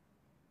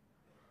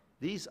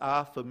 These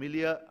are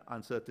familiar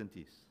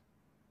uncertainties,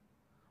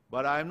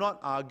 but I am not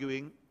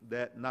arguing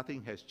that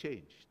nothing has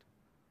changed.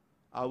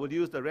 I will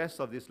use the rest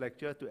of this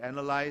lecture to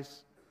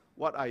analyze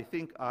what I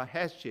think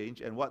has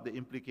changed and what the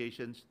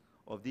implications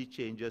of these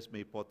changes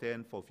may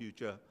portend for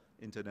future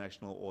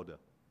international order.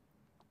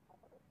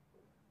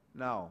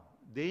 Now,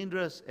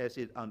 dangerous as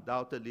it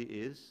undoubtedly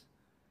is,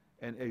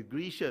 and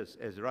egregious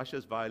as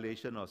Russia's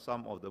violation of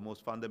some of the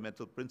most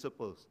fundamental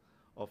principles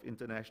of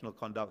international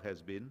conduct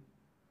has been,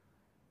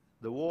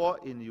 the war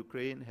in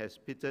Ukraine has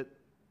pitted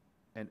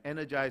an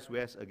energized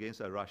West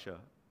against a Russia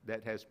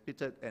that has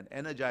pitted an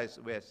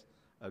energized West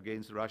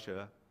against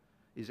Russia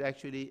is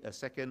actually a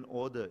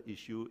second-order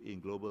issue in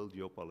global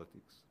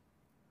geopolitics.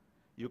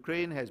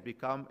 Ukraine has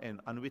become an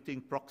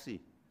unwitting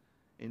proxy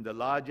in the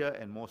larger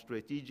and more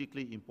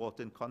strategically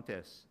important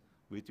contest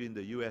between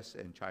the US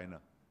and China.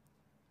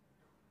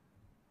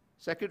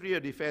 Secretary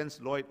of Defense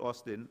Lloyd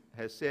Austin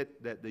has said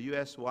that the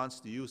US wants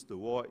to use the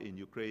war in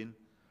Ukraine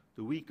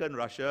to weaken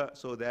Russia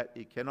so that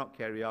it cannot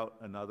carry out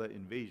another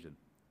invasion.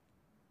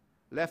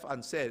 Left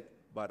unsaid,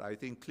 but I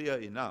think clear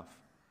enough,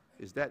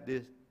 is that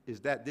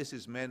this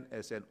is meant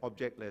as an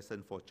object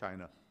lesson for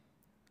China.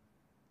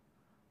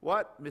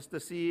 What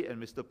Mr. Xi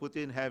and Mr.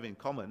 Putin have in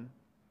common,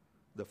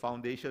 the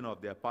foundation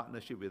of their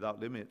partnership without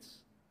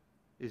limits,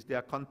 is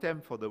their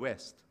contempt for the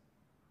West,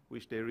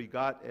 which they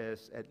regard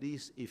as at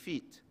least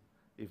effete,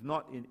 if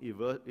not in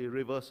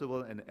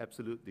irreversible and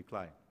absolute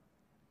decline.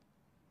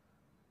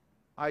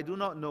 I do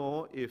not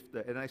know if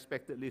the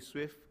unexpectedly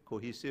swift,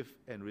 cohesive,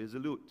 and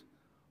resolute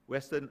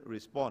Western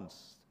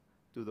response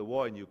to the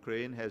war in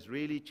Ukraine has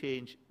really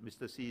changed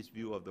Mr. Xi's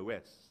view of the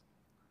West.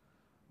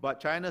 But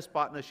China's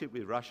partnership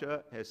with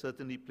Russia has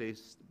certainly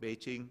placed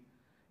Beijing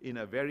in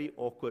a very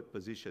awkward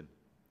position.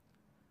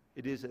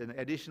 It is an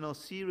additional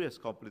serious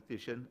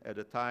complication at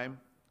a time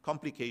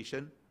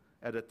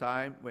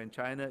when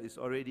China is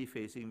already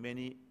facing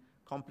many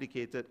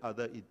complicated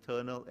other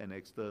internal and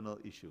external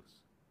issues.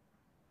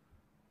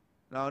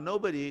 Now,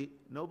 nobody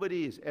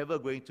is ever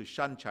going to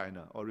shun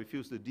China or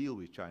refuse to deal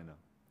with China.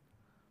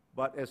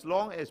 But as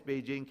long as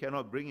Beijing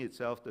cannot bring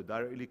itself to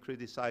directly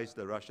criticize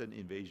the Russian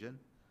invasion,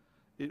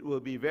 it will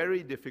be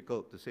very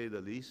difficult, to say the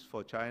least,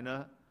 for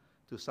China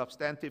to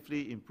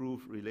substantively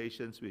improve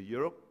relations with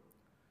Europe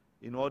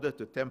in order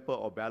to temper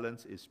or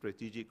balance its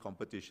strategic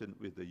competition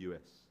with the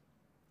US.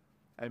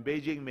 And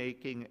Beijing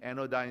making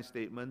anodyne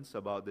statements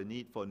about the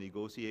need for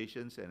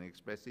negotiations and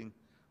expressing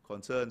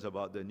concerns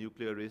about the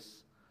nuclear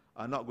risks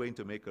are not going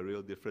to make a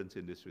real difference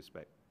in this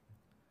respect.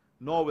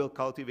 Nor will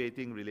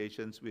cultivating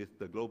relations with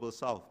the global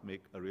south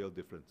make a real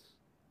difference.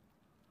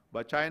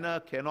 But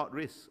China cannot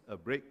risk a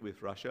break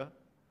with Russia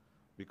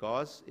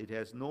because it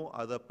has no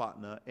other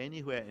partner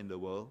anywhere in the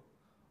world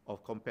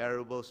of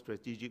comparable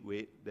strategic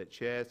weight that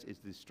shares its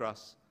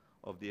distrust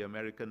of the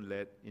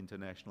American-led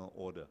international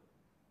order.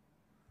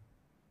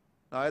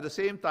 Now, at the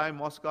same time,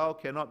 Moscow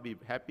cannot be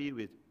happy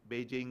with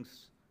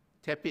Beijing's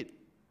tepid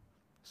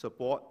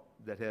support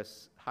that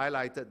has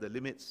highlighted the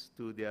limits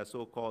to their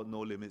so-called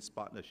no-limits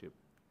partnership.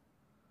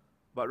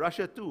 But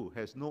Russia, too,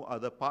 has no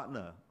other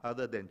partner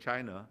other than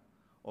China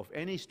of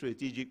any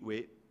strategic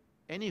weight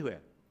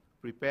anywhere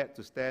prepared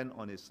to stand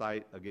on its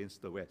side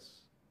against the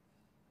West.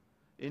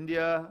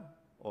 India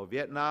or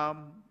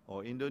Vietnam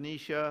or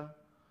Indonesia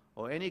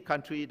or any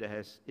country that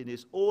has, in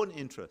its own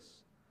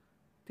interests,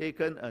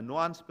 taken a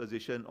nuanced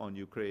position on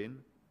Ukraine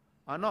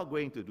are not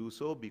going to do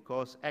so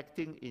because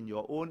acting in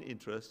your own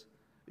interests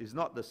is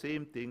not the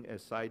same thing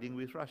as siding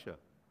with Russia.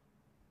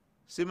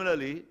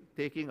 Similarly,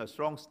 taking a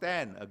strong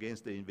stand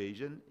against the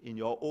invasion in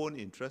your own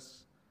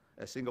interests,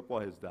 as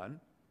Singapore has done,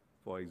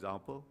 for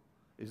example,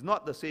 is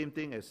not the same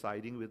thing as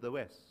siding with the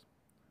West.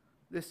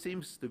 This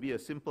seems to be a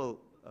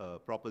simple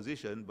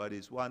proposition, but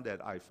it's one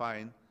that I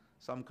find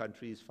some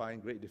countries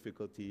find great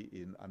difficulty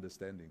in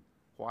understanding.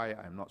 Why,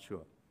 I'm not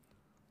sure.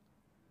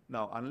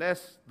 Now,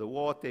 unless the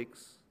war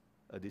takes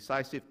a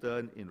decisive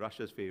turn in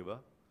Russia's favor,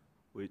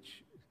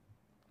 which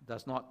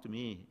does not, to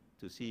me,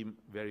 to seem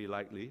very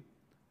likely,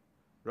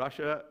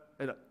 Russia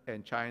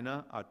and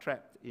China are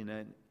trapped in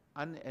an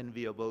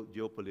unenviable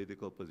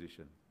geopolitical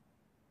position.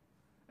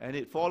 And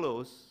it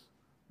follows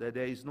that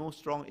there is no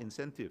strong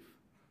incentive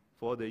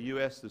for the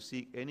US to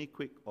seek any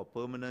quick or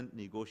permanent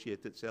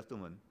negotiated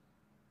settlement,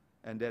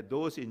 and that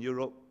those in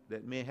Europe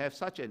that may have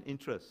such an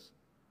interest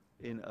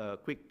in a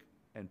quick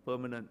and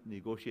permanent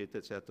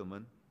negotiated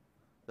settlement,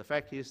 the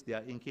fact is they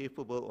are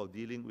incapable of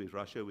dealing with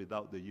Russia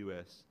without the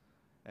US,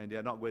 and they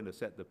are not going to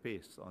set the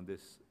pace on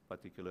this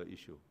particular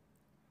issue.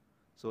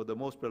 So the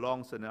most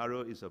prolonged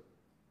scenario is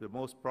the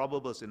most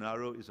probable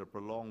scenario is a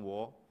prolonged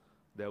war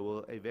that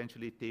will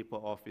eventually taper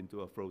off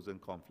into a frozen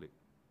conflict.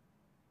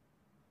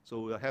 So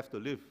we'll have to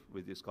live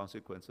with its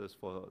consequences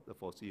for the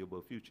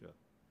foreseeable future.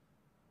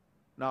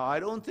 Now, I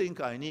don't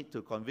think I need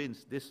to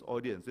convince this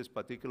audience, this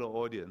particular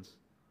audience,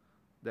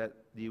 that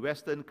the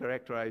Western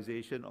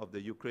characterization of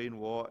the Ukraine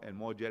war and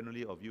more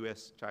generally of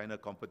US-China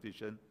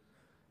competition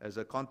as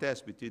a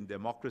contest between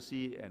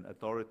democracy and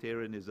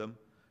authoritarianism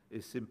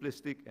is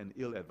simplistic and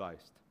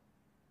ill-advised.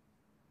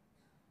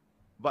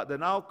 But the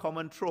now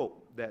common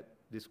trope that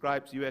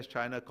describes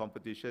US-China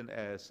competition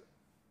as,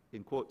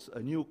 in quotes, a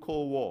new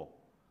Cold War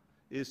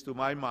is, to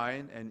my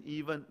mind, an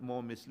even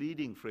more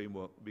misleading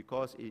framework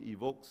because it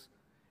evokes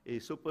a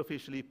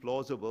superficially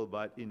plausible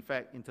but in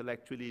fact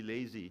intellectually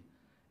lazy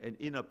and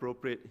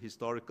inappropriate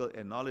historical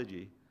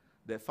analogy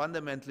that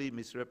fundamentally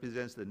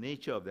misrepresents the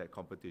nature of that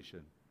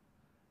competition.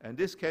 And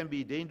this can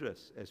be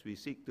dangerous as we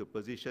seek to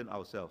position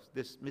ourselves.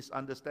 This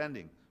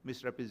misunderstanding,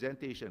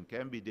 misrepresentation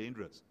can be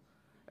dangerous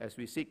as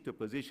we seek to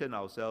position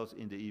ourselves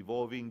in the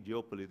evolving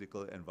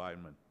geopolitical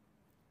environment.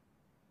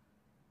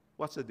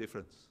 What's the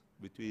difference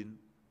between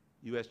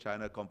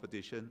US-China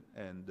competition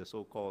and the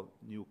so-called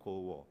new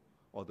Cold War,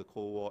 or the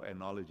Cold War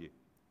analogy?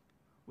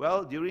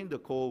 Well, during the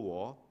Cold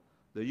War,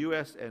 the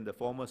US and the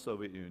former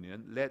Soviet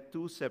Union led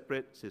two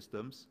separate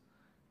systems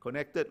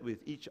connected with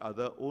each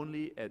other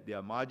only at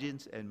their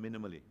margins and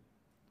minimally.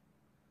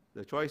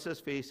 The choices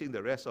facing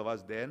the rest of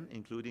us then,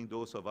 including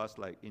those of us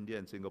like India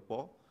and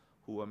Singapore,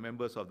 who were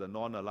members of the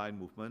non-aligned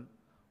movement,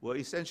 were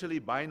essentially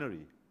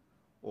binary,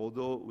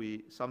 although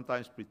we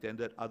sometimes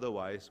pretended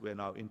otherwise when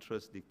our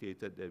interests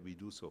dictated that we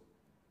do so.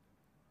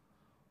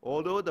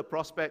 Although the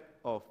prospect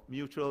of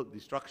mutual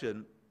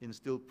destruction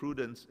instilled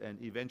prudence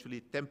and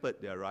eventually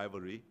tempered their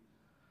rivalry,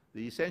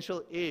 the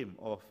essential aim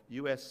of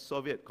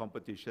US-Soviet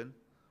competition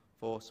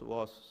was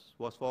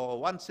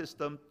for one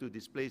system to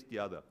displace the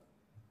other.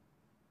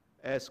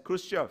 As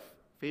Khrushchev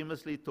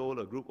famously told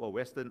a group of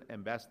Western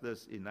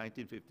ambassadors in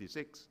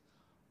 1956,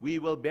 "We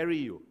will bury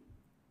you."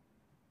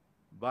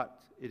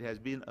 But it has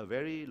been a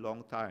very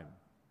long time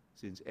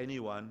since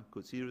anyone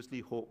could seriously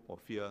hope or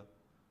fear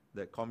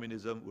that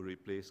communism will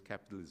replace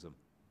capitalism.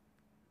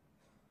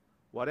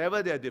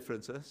 Whatever their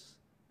differences,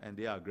 and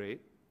they are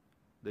great,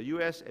 the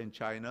US and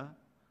China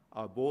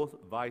are both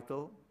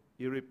vital,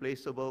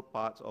 irreplaceable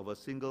parts of a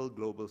single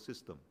global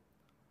system,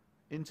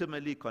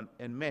 intimately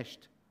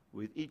enmeshed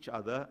with each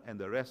other and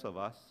the rest of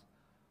us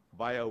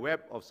by a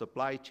web of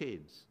supply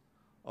chains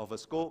of a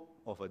scope,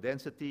 of a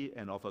density,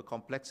 and of a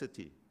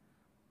complexity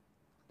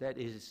that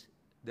is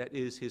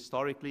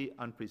historically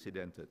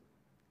unprecedented.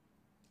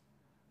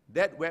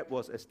 That web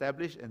was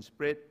established and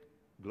spread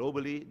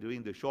globally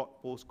during the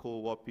short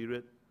post-Cold War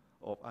period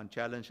of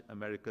unchallenged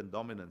American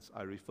dominance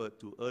I referred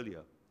to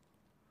earlier.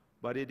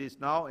 But it is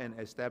now an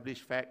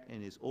established fact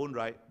in its own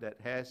right that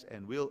has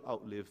and will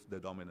outlive the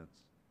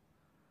dominance.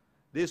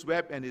 This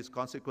web and its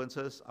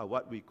consequences are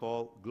what we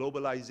call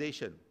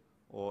globalization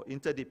or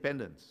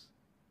interdependence.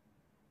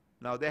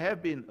 Now, there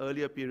have been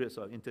earlier periods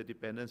of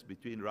interdependence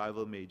between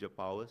rival major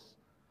powers,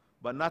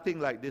 but nothing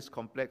like this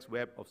complex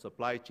web of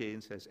supply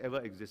chains has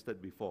ever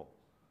existed before.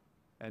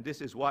 And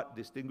this is what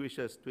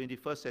distinguishes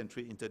 21st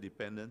century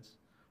interdependence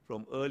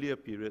from earlier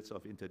periods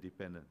of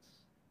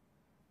interdependence.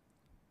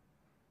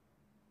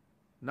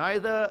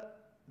 Neither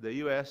the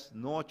US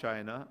nor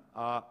China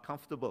are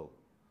comfortable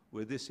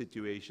with this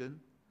situation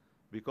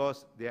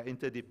because their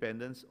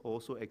interdependence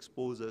also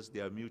exposes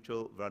their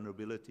mutual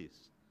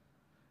vulnerabilities.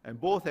 And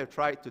both have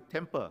tried to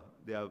temper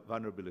their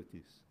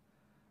vulnerabilities.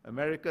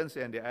 Americans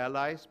and their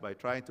allies by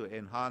trying to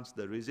enhance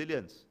the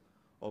resilience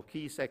of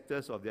key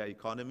sectors of their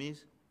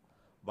economies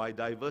by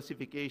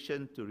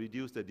diversification to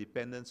reduce the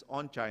dependence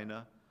on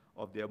China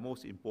of their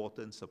most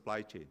important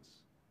supply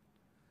chains.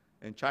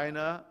 And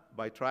China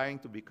by trying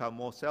to become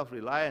more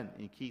self-reliant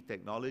in key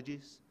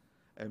technologies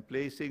and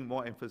placing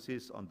more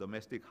emphasis on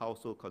domestic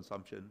household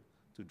consumption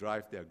to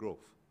drive their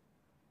growth.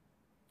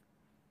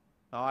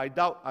 Now, I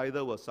doubt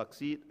either will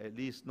succeed, at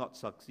least not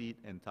succeed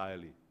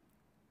entirely.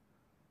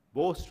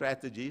 Both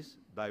strategies,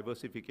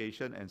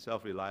 diversification and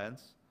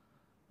self-reliance,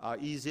 are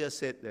easier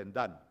said than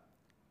done.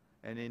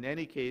 And in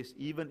any case,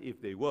 even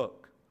if they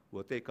work,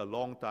 will take a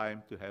long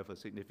time to have a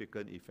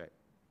significant effect.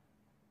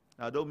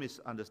 Now, don't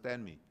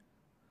misunderstand me.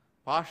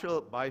 Partial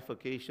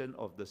bifurcation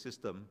of the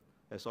system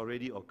has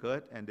already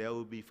occurred, and there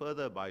will be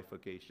further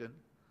bifurcation,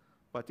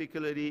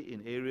 particularly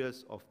in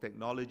areas of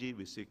technology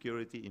with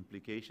security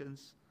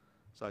implications,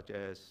 such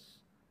as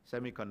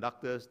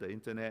semiconductors, the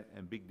internet,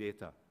 and big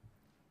data.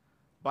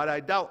 But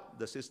I doubt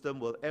the system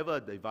will ever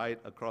divide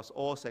across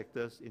all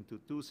sectors into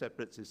two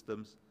separate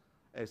systems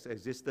as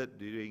existed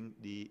during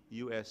the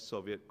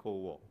US-Soviet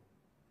Cold War.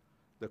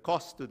 The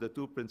cost to the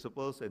two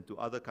principals and to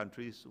other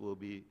countries will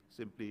be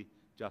simply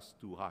just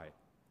too high.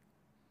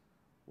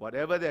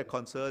 Whatever their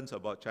concerns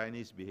about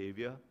Chinese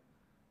behavior,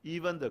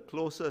 even the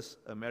closest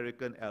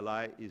American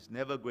ally is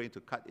never going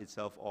to cut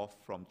itself off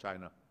from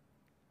China.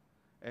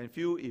 And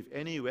few, if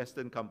any,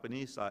 Western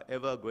companies are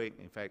ever going,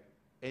 in fact,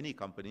 any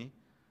company,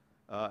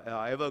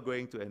 are ever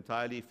going to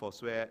entirely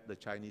forswear the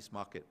Chinese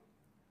market.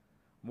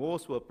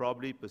 Most will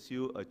probably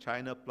pursue a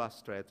China plus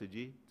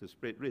strategy to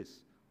spread risk,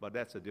 but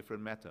that's a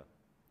different matter.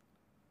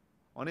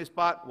 On its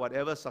part,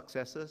 whatever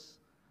successes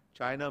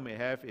China may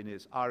have in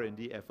its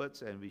R&D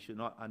efforts, and we should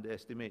not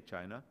underestimate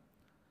China,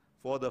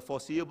 for the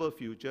foreseeable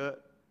future,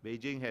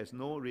 Beijing has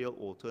no real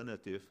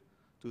alternative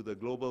to the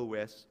global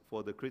West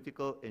for the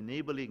critical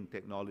enabling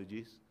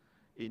technologies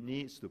it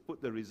needs to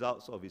put the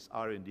results of its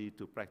R&D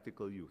to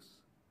practical use.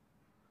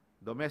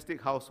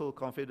 Domestic household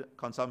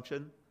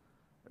consumption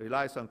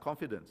relies on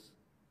confidence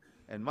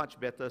and much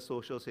better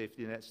social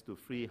safety nets to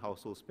free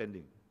household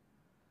spending.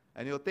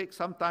 And it will take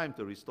some time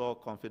to restore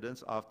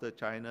confidence after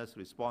China's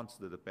response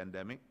to the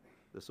pandemic,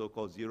 the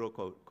so-called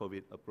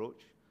zero-COVID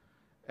approach,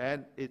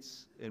 and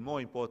more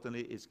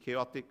importantly, its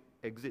chaotic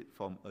exit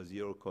from a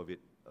zero-COVID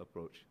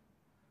approach.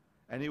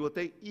 And it will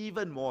take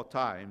even more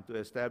time to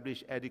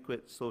establish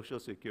adequate social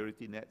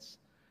security nets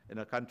in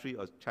a country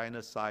of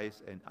China's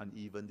size and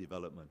uneven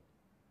development.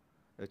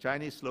 The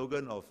Chinese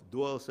slogan of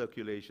dual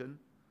circulation,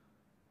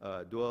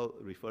 dual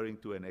referring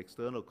to an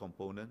external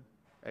component,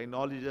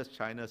 acknowledges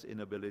China's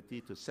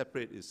inability to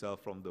separate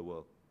itself from the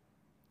world.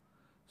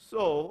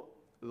 So,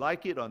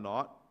 like it or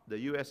not, the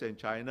US and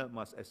China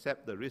must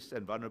accept the risks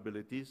and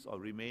vulnerabilities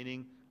of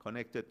remaining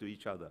connected to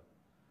each other.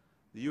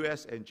 The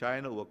US and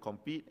China will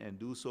compete and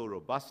do so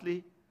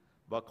robustly,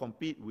 but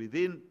compete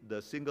within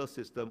the single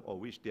system of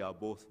which they are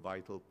both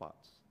vital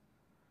parts.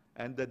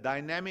 And the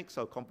dynamics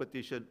of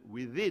competition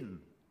within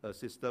a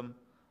system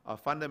are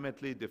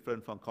fundamentally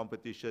different from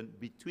competition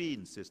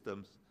between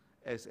systems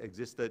as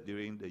existed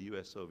during the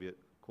US-Soviet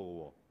Cold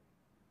War.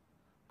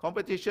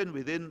 Competition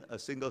within a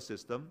single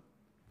system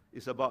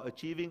is about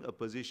achieving a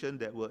position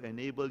that will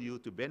enable you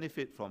to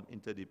benefit from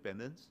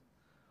interdependence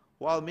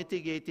while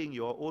mitigating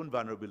your own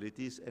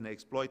vulnerabilities and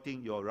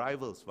exploiting your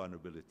rivals'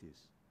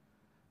 vulnerabilities.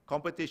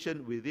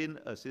 Competition within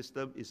a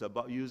system is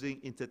about using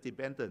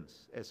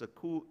interdependence as a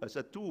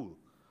tool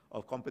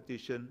of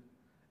competition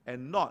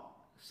and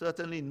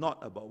certainly not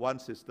about one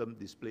system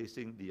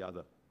displacing the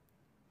other.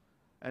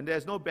 And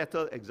there's no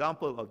better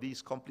example of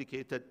these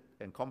complicated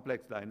and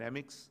complex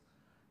dynamics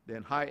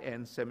than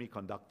high-end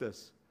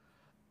semiconductors,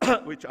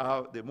 which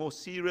are the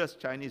most serious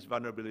Chinese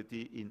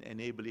vulnerability in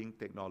enabling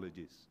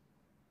technologies.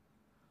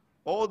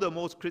 All the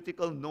most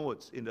critical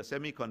nodes in the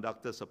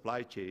semiconductor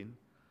supply chain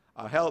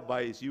are held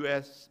by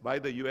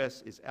the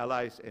US, its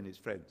allies, and its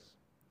friends.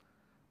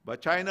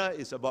 But China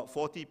is about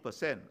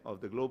 40%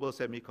 of the global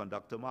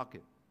semiconductor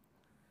market.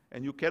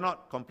 And you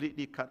cannot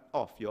completely cut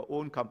off your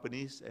own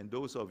companies and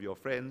those of your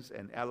friends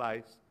and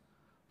allies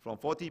from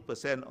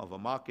 40% of a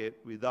market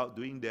without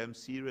doing them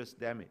serious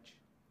damage.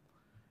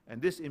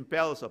 And this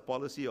impels a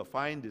policy of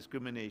fine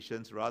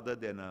discriminations rather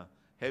than a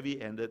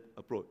heavy-handed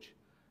approach,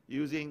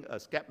 using a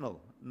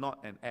scalpel, not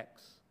an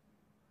axe.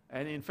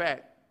 And in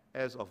fact,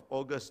 as of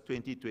August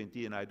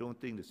 2020, and I don't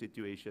think the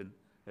situation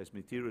has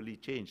materially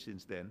changed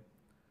since then,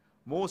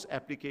 most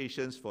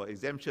applications for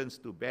exemptions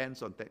to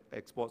bans on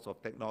exports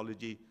of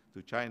technology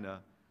to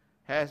China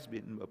has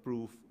been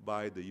approved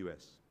by the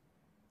US.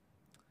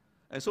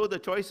 And so the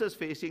choices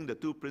facing the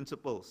two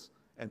principals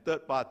and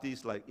third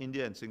parties like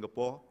India and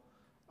Singapore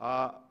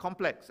are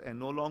complex and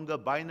no longer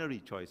binary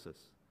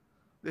choices.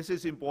 This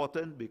is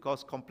important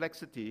because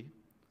complexity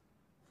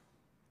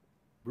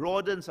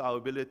broadens our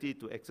ability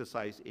to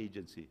exercise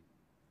agency.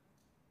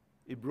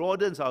 It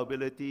broadens our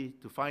ability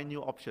to find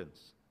new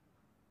options,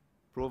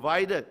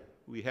 provided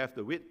we have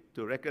the wit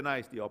to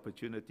recognize the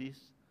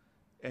opportunities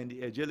and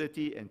the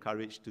agility and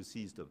courage to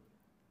seize them.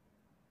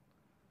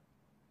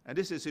 And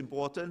this is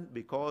important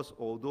because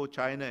although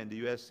China and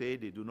the US say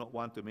they do not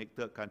want to make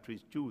third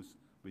countries choose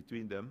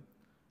between them,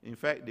 in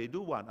fact, they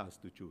do want us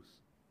to choose.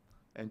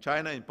 And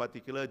China in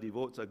particular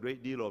devotes a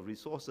great deal of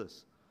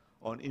resources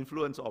on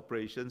influence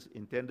operations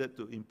intended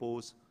to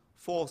impose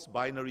false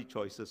binary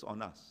choices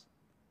on us.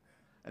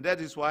 And that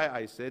is why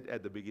I said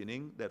at the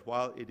beginning that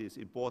while it is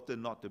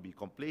important not to be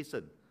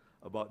complacent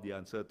about the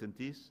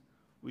uncertainties,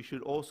 we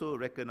should also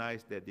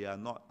recognize that they are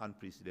not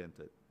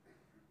unprecedented.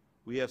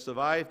 We have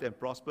survived and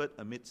prospered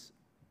amidst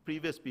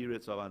previous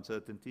periods of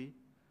uncertainty,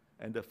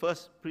 and the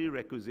first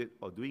prerequisite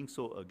of doing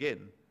so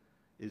again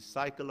is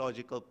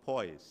psychological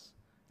poise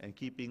and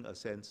keeping a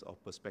sense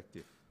of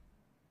perspective.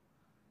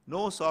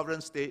 No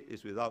sovereign state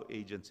is without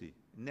agency,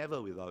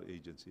 never without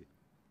agency.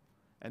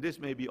 And this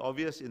may be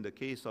obvious in the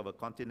case of a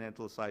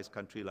continental-sized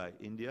country like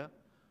India,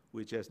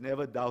 which has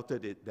never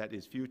doubted that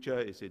its future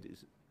is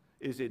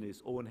in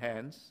its own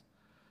hands,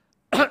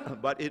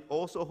 but it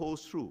also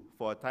holds true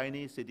for a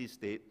tiny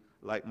city-state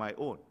like my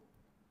own.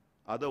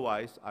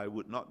 Otherwise, I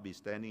would not be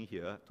standing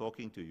here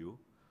talking to you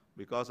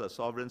because a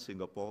sovereign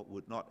Singapore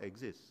would not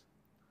exist.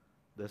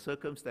 The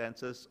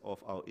circumstances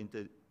of our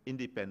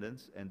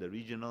independence and the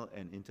regional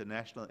and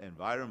international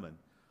environment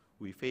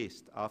we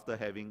faced after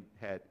having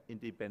had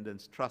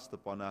independence thrust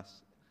upon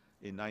us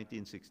in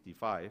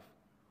 1965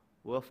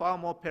 were far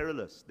more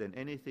perilous than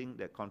anything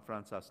that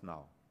confronts us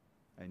now.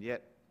 And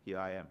yet, here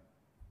I am.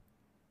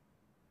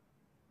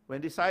 When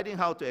deciding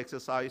how to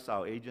exercise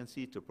our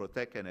agency to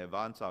protect and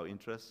advance our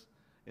interests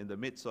in the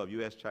midst of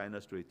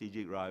US-China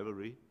strategic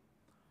rivalry,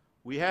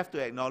 we have to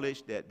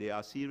acknowledge that there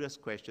are serious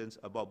questions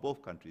about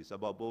both countries,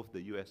 about both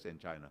the US and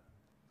China.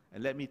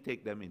 And let me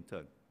take them in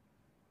turn.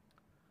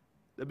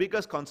 The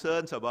biggest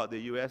concerns about the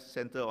US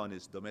center on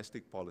its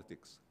domestic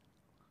politics.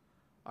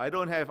 I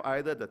don't have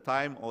either the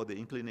time or the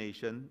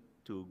inclination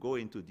to go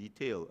into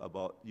detail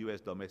about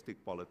US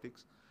domestic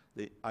politics.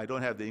 I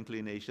don't have the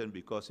inclination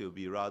because it would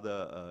be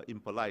rather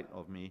impolite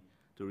of me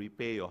to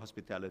repay your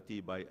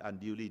hospitality by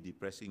unduly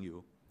depressing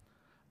you.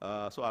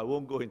 So I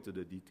won't go into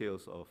the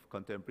details of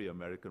contemporary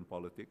American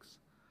politics.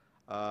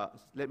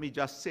 Let me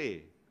just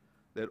say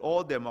that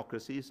all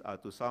democracies are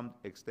to some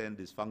extent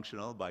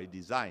dysfunctional by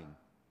design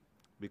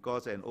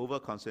because an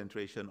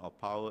over-concentration of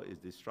power is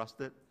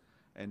distrusted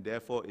and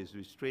therefore is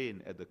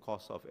restrained at the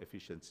cost of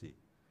efficiency.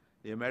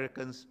 The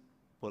Americans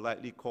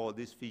politely call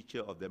this feature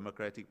of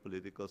democratic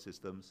political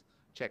systems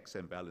checks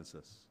and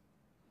balances.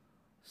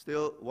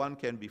 Still, one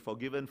can be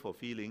forgiven for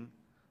feeling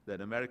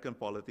that American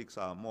politics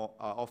are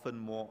often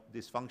more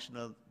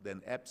dysfunctional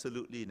than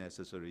absolutely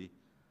necessary,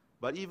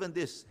 but even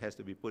this has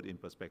to be put in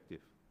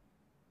perspective.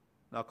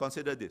 Now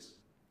consider this.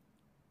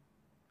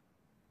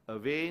 A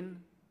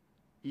vain,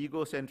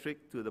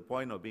 egocentric to the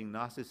point of being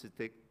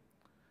narcissistic,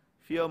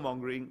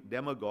 fear-mongering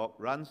demagogue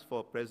runs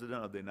for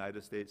President of the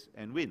United States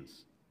and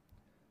wins.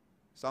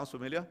 Sounds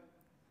familiar?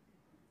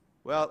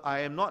 Well, I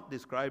am not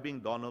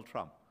describing Donald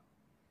Trump.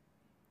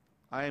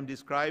 I am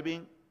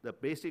describing the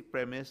basic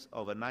premise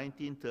of a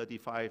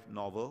 1935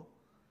 novel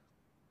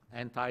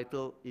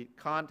entitled It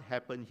Can't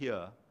Happen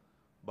Here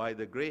by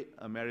the great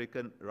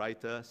American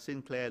writer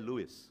Sinclair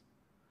Lewis,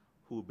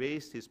 who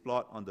based his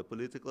plot on the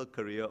political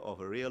career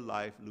of a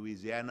real-life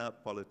Louisiana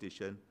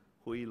politician,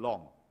 Huey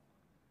Long.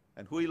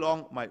 And Huey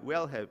Long might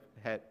well have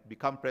had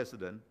become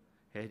president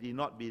had he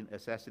not been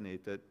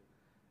assassinated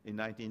in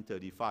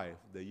 1935,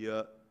 the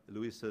year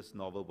Lewis's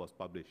novel was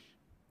published.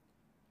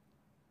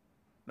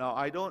 Now,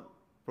 I don't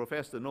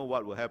profess to know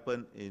what will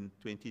happen in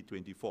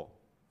 2024.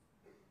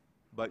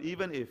 But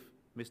even if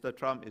Mr.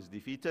 Trump is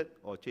defeated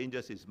or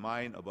changes his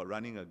mind about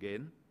running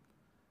again,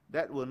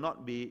 that will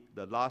not be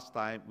the last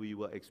time we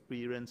will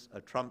experience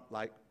a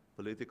Trump-like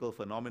political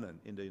phenomenon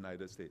in the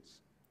United States.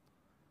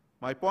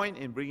 My point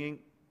in bringing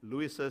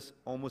Lewis's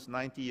almost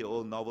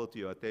 90-year-old novel to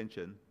your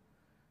attention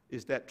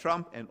is that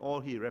Trump and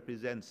all he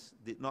represents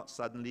did not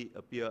suddenly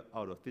appear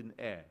out of thin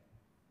air.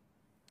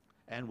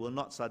 and will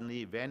not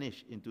suddenly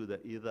vanish into the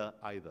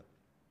either.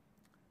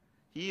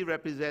 He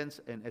represents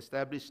an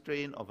established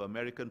strain of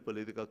American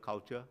political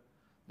culture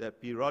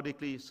that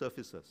periodically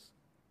surfaces,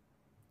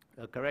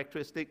 a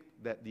characteristic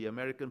that the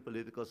American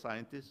political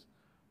scientist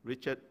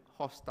Richard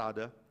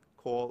Hofstadter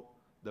called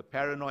the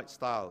paranoid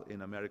style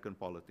in American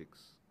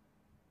politics.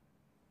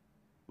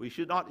 We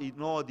should not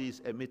ignore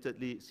these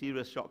admittedly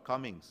serious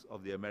shortcomings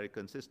of the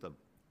American system,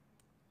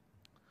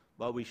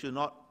 but we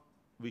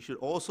should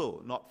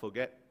also not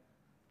forget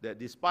that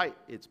despite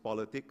its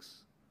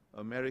politics,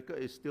 America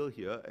is still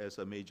here as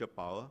a major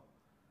power,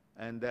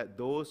 and that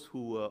those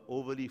who were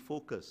overly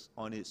focused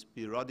on its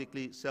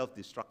periodically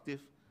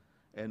self-destructive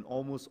and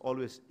almost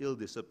always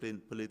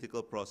ill-disciplined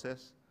political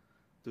process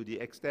to the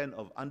extent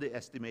of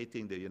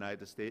underestimating the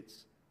United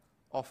States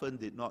often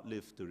did not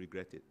live to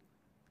regret it.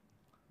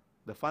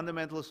 The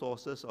fundamental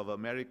sources of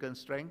American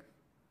strength,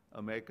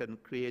 American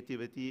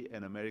creativity,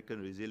 and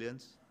American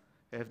resilience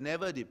have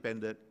never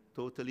depended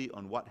totally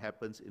on what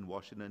happens in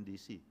Washington,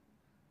 D.C.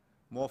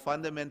 More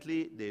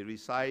fundamentally, they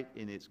reside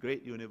in its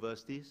great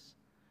universities,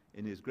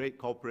 in its great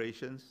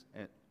corporations,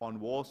 and on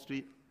Wall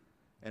Street,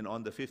 and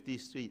on the 50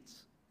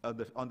 streets,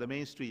 on the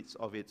main streets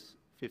of its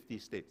 50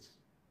 states.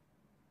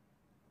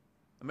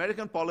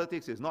 American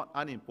politics is not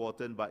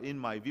unimportant, but in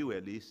my view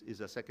at least,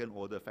 is a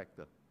second-order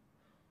factor.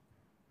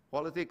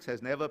 Politics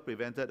has never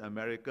prevented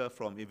America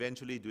from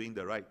eventually doing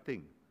the right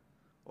thing,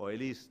 or at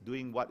least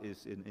doing what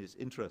is in its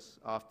interest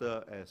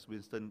after, as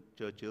Winston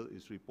Churchill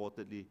is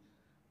reportedly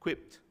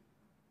quipped,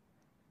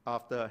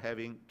 after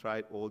having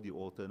tried all the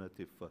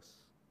alternatives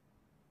first.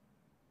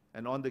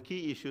 And on the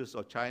key issues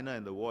of China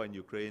and the war in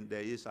Ukraine,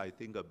 there is, I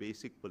think, a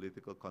basic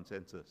political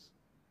consensus.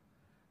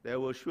 There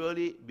will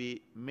surely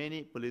be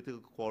many political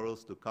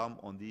quarrels to come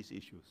on these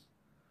issues.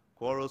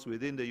 Quarrels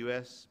within the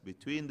US,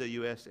 between the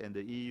US and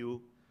the EU,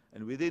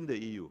 and within the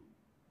EU,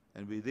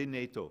 and within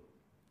NATO.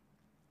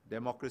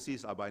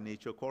 Democracies are by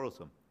nature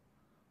quarrelsome,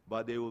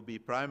 but they will be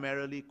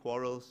primarily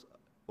quarrels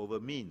over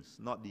means,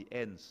 not the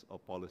ends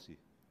of policy.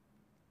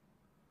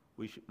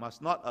 We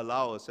must not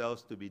allow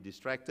ourselves to be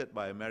distracted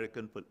by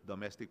American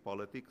domestic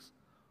politics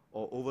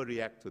or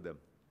overreact to them.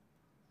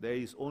 There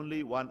is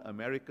only one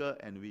America,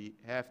 and we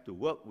have to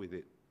work with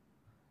it,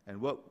 and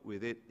work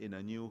with it in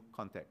a new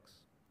context.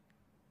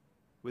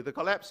 With the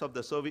collapse of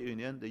the Soviet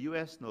Union, the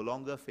US no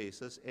longer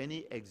faces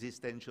any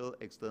existential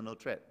external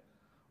threat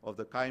of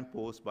the kind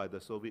posed by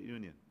the Soviet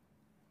Union.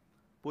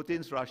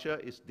 Putin's Russia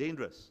is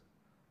dangerous,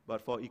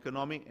 but for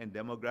economic and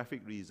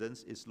demographic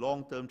reasons, its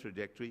long-term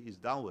trajectory is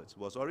downwards,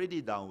 was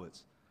already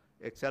downwards,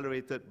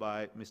 accelerated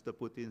by Mr.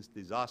 Putin's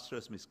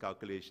disastrous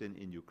miscalculation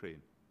in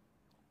Ukraine.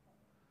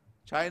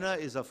 China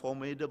is a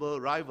formidable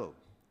rival,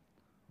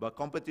 but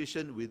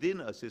competition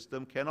within a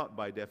system cannot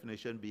by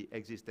definition be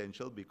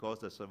existential because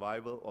the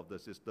survival of the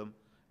system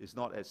is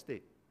not at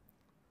stake.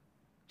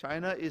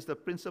 China is the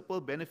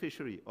principal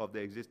beneficiary of the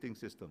existing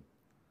system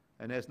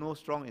and has no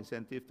strong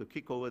incentive to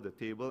kick over the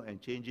table and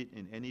change it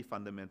in any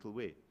fundamental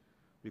way,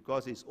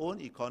 because its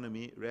own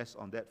economy rests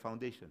on that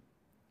foundation.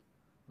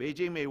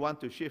 Beijing may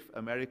want to shift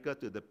America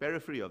to the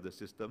periphery of the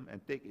system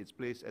and take its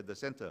place at the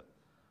center,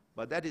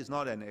 but that is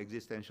not an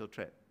existential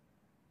threat.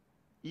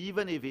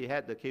 Even if it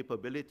had the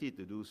capability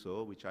to do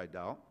so, which I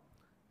doubt,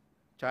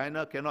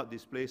 China cannot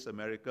displace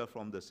America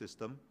from the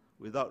system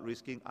without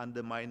risking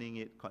undermining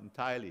it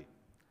entirely,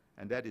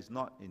 and that is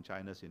not in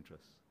China's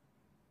interest.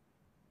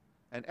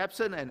 And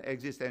absent an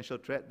existential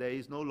threat, there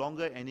is no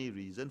longer any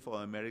reason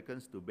for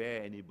Americans to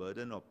bear any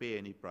burden or pay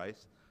any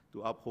price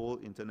to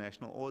uphold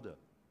international order.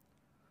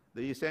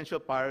 The essential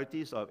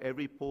priorities of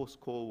every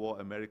post-Cold War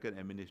American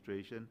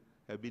administration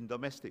have been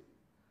domestic,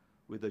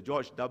 with the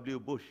George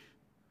W. Bush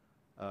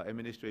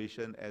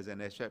administration as an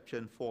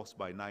exception forced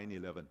by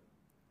 9/11.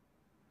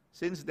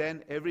 Since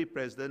then, every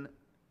president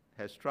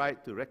has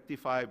tried to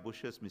rectify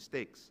Bush's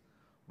mistakes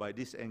by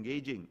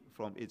disengaging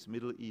from its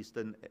Middle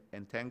Eastern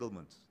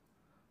entanglements,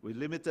 with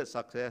limited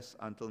success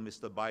until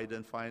Mr.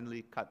 Biden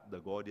finally cut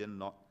the Gordian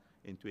knot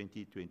in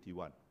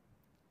 2021.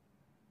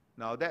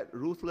 Now, that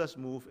ruthless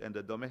move and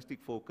the domestic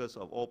focus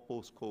of all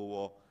post-Cold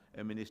War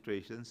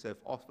administrations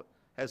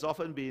has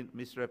often been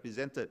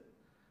misrepresented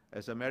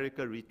as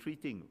America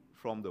retreating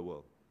from the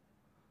world.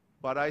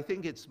 But I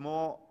think it's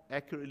more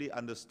accurately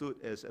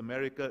understood as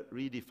America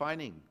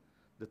redefining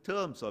the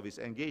terms of its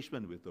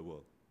engagement with the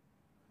world.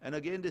 And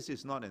again, this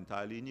is not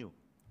entirely new.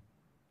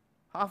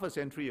 Half a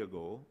century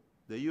ago,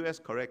 the US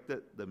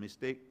corrected the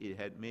mistake it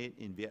had made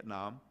in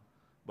Vietnam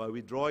by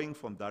withdrawing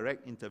from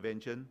direct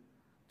intervention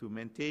to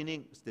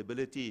maintaining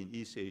stability in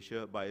East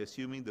Asia by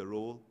assuming the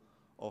role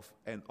of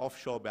an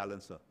offshore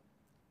balancer.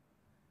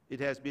 It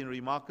has been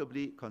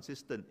remarkably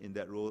consistent in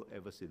that role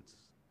ever since.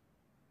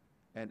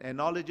 An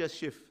analogous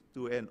shift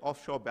to an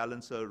offshore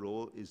balancer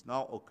role is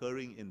now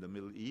occurring in the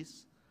Middle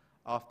East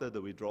after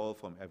the withdrawal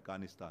from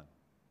Afghanistan.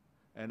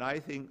 And I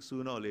think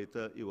sooner or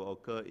later it will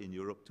occur in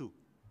Europe too,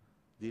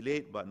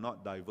 delayed but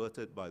not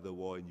diverted by the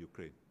war in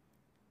Ukraine.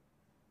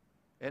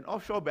 An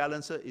offshore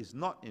balancer is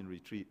not in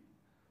retreat,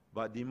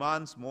 but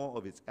demands more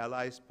of its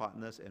allies,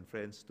 partners, and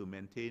friends to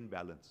maintain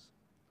balance.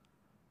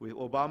 With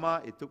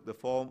Obama, it took the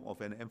form of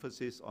an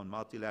emphasis on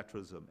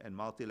multilateralism, and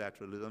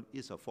multilateralism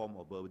is a form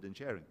of burden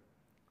sharing.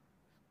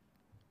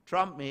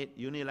 Trump made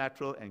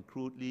unilateral and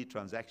crudely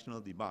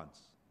transactional demands.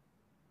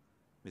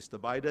 Mr.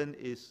 Biden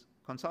is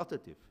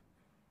consultative,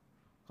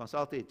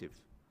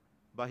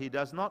 but he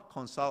does not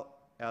consult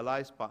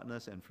allies,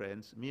 partners, and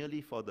friends merely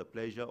for the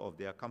pleasure of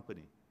their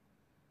company.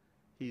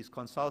 He is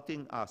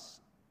consulting us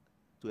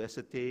to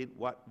ascertain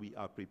what we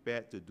are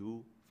prepared to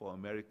do for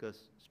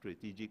America's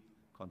strategic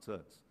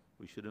concerns.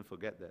 We shouldn't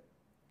forget that.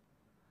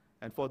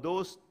 And for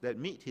those that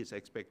meet his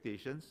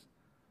expectations,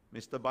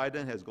 Mr.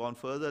 Biden has gone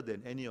further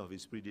than any of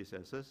his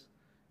predecessors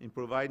in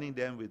providing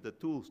them with the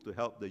tools to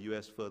help the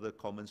U.S. further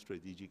common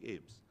strategic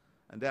aims.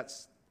 And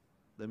that's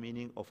the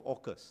meaning of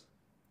AUKUS,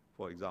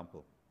 for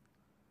example.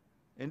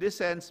 In this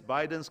sense,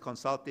 Biden's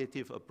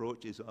consultative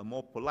approach is a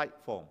more polite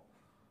form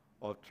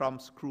of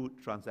Trump's crude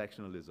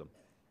transactionalism.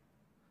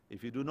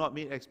 If you do not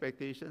meet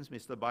expectations,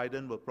 Mr.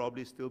 Biden will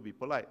probably still be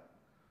polite,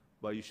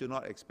 but you should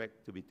not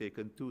expect to be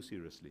taken too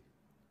seriously.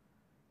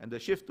 And the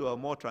shift to a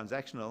more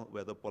transactional,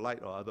 whether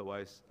polite or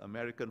otherwise,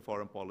 American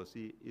foreign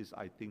policy is,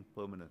 I think,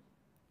 permanent.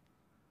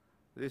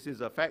 This is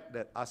a fact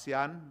that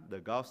ASEAN, the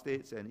Gulf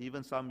states, and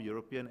even some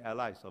European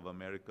allies of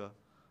America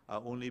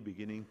are only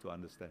beginning to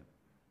understand.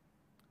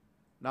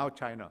 Now,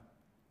 China.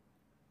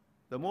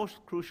 The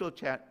most crucial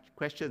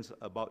questions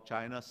about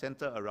China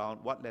center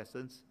around what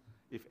lessons,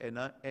 if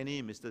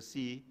any, Mr.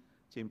 Xi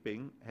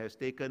Jinping has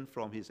taken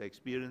from his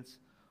experience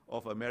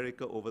of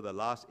America over the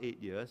last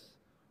 8 years,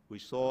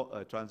 which saw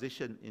a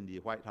transition in the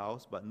White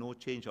House but no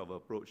change of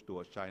approach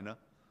towards China,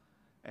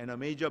 and a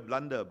major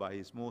blunder by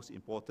his most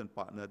important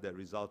partner that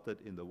resulted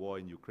in the war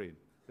in Ukraine,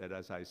 that,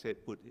 as I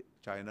said, put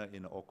China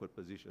in an awkward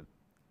position.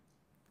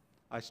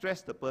 I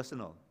stress the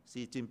personal,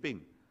 Xi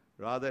Jinping,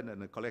 rather than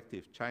the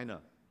collective,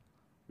 China,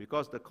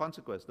 because the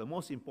consequence, the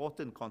most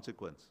important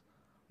consequence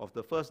of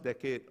the first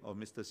decade of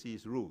Mr.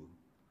 Xi's rule,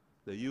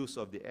 the use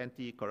of the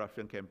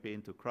anti-corruption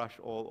campaign to crush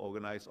all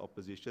organized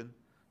opposition,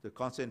 to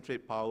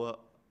concentrate power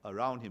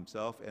around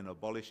himself and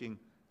abolishing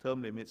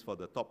term limits for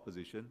the top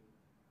position,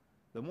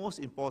 the most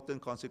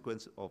important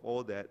consequence of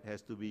all that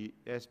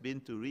has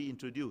been to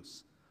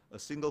reintroduce a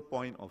single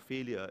point of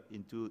failure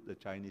into the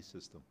Chinese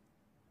system.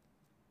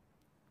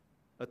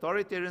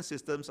 Authoritarian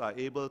systems are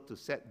able to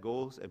set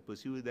goals and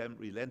pursue them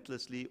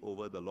relentlessly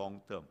over the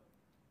long term.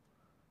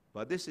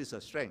 But this is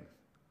a strength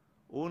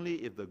only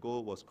if the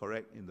goal was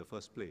correct in the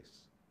first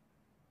place.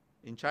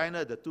 In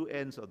China, the two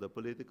ends of the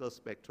political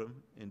spectrum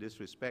in this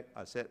respect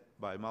are set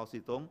by Mao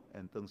Zedong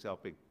and Deng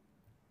Xiaoping.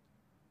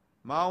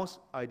 Mao's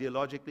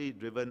ideologically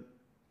driven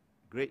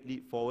Great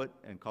Leap Forward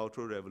and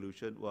Cultural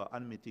Revolution were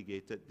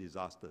unmitigated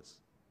disasters.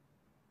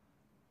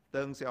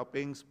 Deng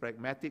Xiaoping's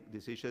pragmatic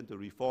decision to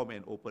reform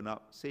and open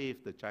up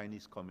saved the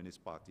Chinese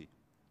Communist Party.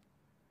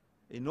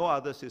 In no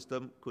other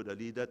system could a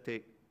leader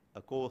take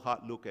a cold,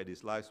 hard look at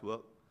his life's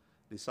work,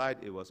 decide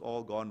it was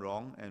all gone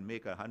wrong, and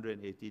make a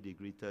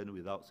 180-degree turn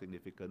without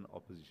significant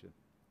opposition.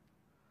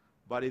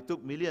 But it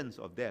took millions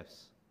of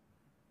deaths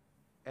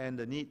and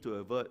the need to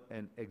avert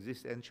an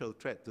existential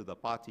threat to the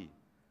party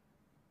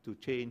to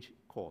change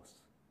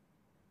course.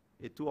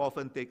 It too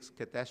often takes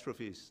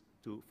catastrophes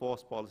to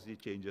force policy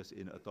changes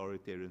in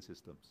authoritarian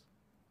systems.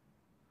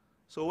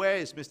 So where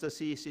is Mr.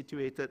 Xi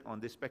situated on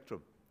this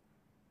spectrum?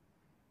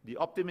 The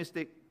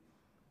optimistic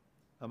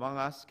among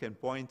us can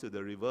point to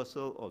the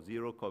reversal of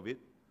zero COVID,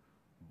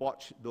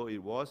 botched though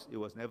it was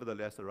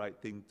nevertheless the right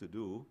thing to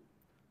do,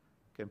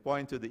 can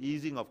point to the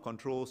easing of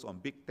controls on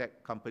big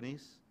tech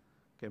companies,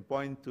 can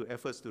point to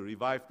efforts to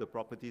revive the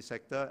property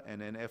sector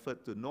and an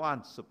effort to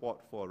nuance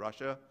support for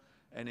Russia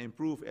and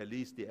improve at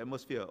least the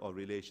atmosphere of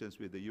relations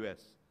with the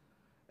US,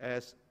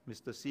 as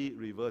Mr. Xi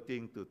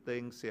reverting to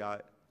Deng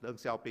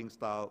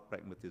Xiaoping-style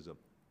pragmatism.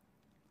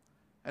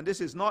 And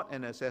this is not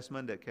an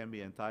assessment that can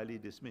be entirely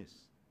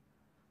dismissed.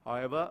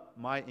 However,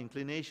 my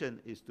inclination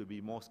is to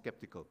be more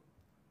skeptical.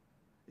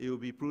 It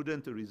would be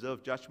prudent to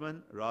reserve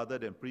judgment rather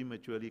than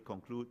prematurely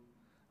conclude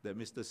that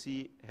Mr.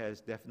 Xi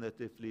has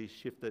definitively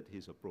shifted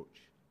his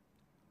approach.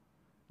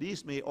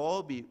 These may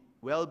all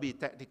well be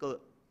tactical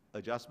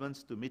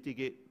adjustments to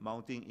mitigate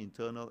mounting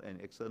internal and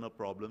external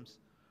problems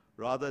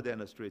rather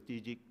than a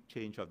strategic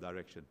change of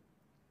direction.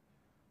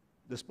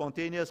 The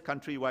spontaneous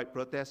countrywide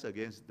protests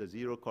against the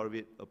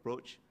zero-COVID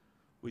approach,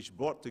 which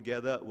brought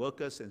together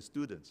workers and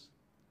students,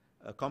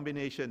 a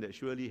combination that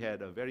surely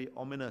had a very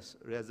ominous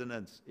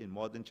resonance in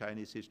modern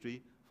Chinese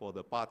history for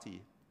the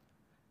party,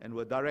 and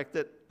were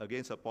directed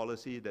against a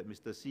policy that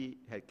Mr. Xi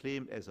had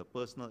claimed as a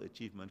personal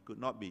achievement, could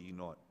not be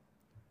ignored,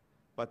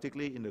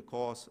 particularly in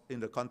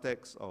the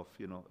context of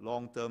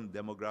long-term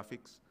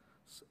demographics,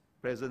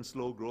 present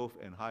slow growth,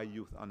 and high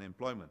youth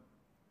unemployment.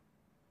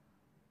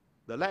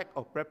 The lack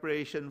of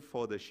preparation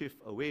for the shift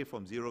away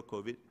from zero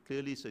COVID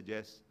clearly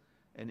suggests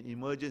an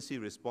emergency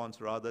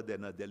response rather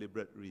than a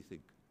deliberate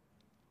rethink.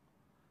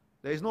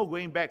 There is no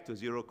going back to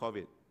zero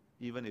COVID,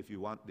 even if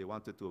they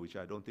wanted to, which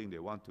I don't think they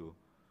want to,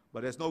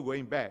 but there's no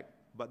going back.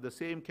 But the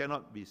same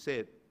cannot be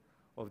said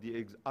of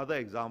the other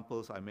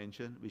examples I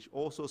mentioned, which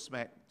also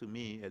smack, to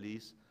me at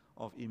least,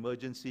 of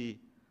emergency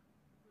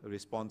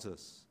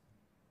responses.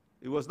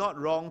 It was not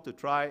wrong to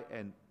try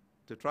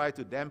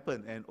to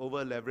dampen an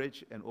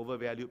over-leveraged and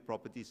overvalued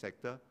property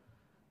sector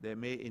that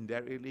may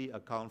indirectly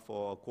account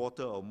for a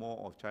quarter or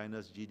more of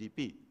China's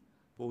GDP,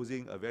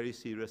 posing a very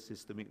serious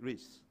systemic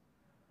risk.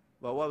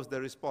 But what was the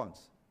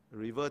response?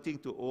 Reverting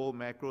to old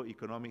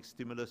macroeconomic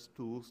stimulus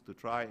tools to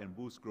try and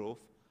boost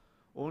growth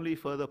only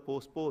further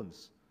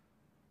postpones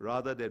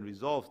rather than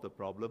resolves the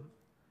problem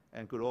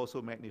and could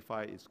also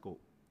magnify its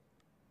scope.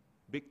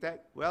 Big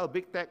tech? Well,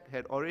 big tech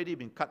had already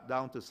been cut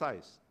down to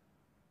size,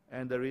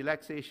 and the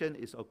relaxation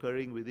is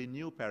occurring within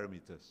new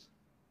parameters.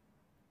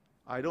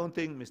 I don't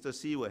think Mr.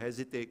 Xi will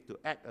hesitate to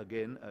act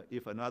again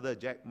if another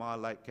Jack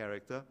Ma-like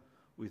character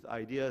with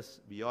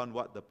ideas beyond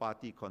what the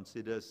party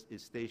considers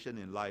its station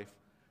in life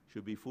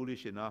should be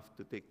foolish enough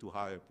to take too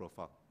high a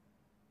profile.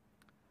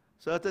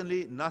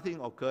 Certainly, nothing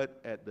occurred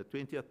at the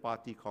 20th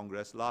Party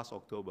Congress last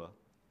October,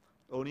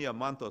 only a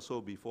month or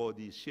so before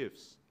these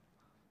shifts,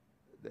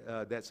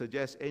 that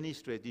suggests any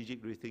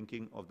strategic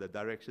rethinking of the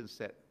direction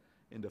set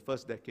in the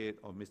first decade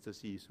of Mr.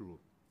 Xi's rule.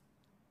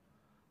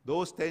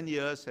 Those 10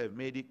 years have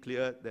made it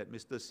clear that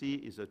Mr. Xi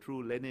is a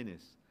true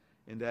Leninist,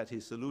 in that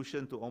his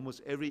solution to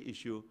almost every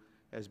issue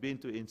has been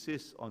to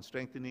insist on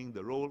strengthening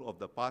the role of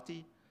the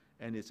party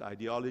and its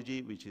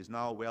ideology, which is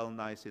now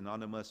well-nigh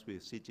synonymous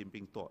with Xi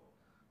Jinping thought,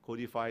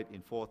 codified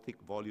in 4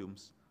 thick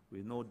volumes,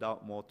 with no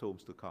doubt more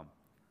tomes to come.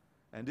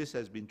 And this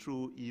has been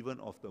true even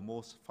of the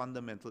most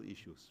fundamental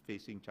issues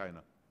facing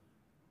China.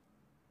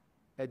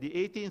 At the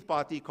 18th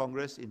Party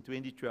Congress in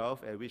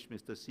 2012, at which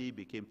Mr. Xi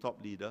became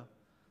top leader,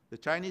 the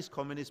Chinese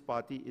Communist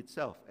Party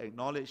itself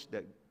acknowledged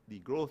that the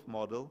growth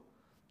model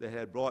that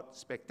had brought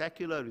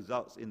spectacular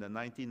results in the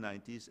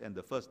 1990s and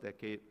the first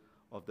decade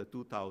of the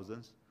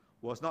 2000s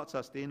was not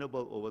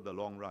sustainable over the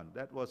long run.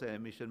 That was an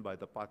admission by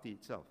the party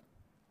itself.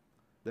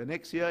 The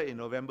next year, in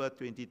November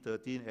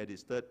 2013, at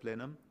its third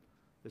plenum,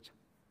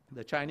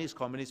 the Chinese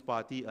Communist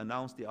Party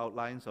announced the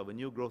outlines of a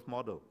new growth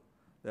model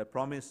that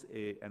promised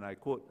and I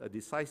quote, a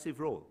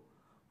decisive role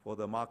for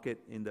the market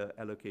in the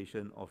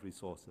allocation of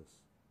resources.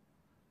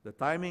 The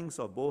timings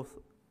of both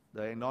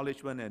the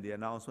acknowledgement and the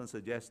announcement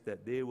suggest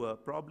that they were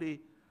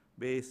probably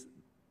based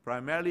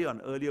primarily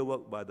on earlier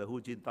work by the Hu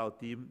Jintao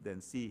team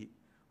than Xi,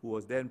 who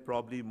was then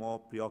probably more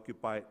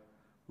preoccupied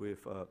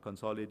with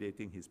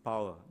consolidating his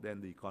power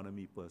than the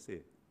economy per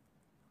se.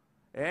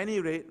 At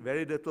any rate,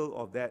 very little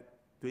of that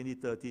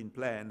 2013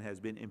 plan has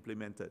been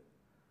implemented.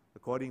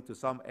 According to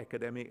some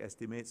academic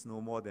estimates,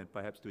 no more than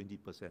perhaps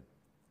 20%.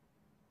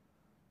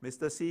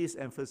 Mr. Xi's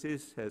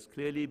emphasis has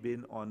clearly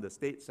been on the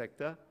state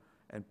sector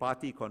and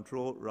party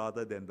control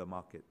rather than the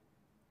market.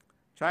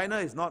 China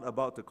is not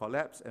about to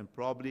collapse and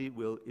probably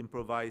will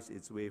improvise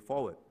its way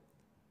forward.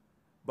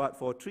 But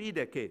for 3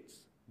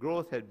 decades,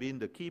 growth had been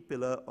the key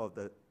pillar of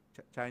the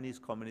Chinese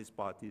Communist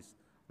Party's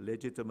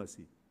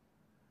legitimacy.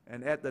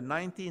 And at the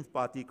 19th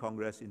Party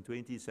Congress in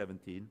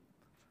 2017,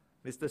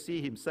 Mr.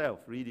 Xi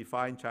himself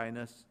redefined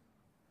China's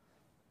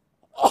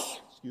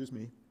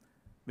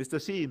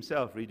Mr. Xi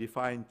himself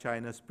redefined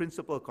China's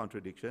principal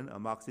contradiction, a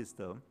Marxist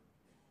term,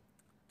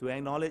 to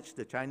acknowledge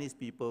the Chinese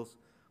people's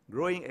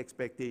growing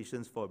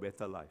expectations for a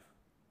better life.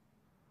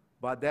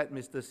 But that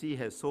Mr. Xi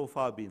has so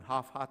far been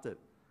half-hearted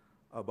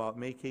about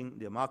making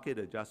the market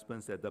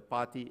adjustments that the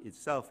party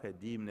itself had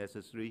deemed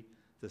necessary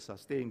to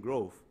sustain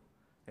growth,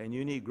 and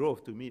you need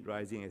growth to meet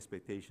rising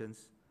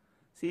expectations,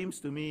 seems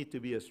to me to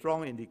be a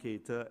strong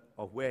indicator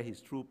of where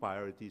his true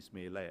priorities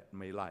may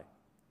lie.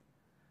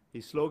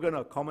 His slogan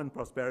of common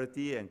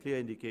prosperity and clear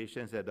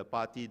indications that the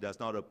party does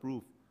not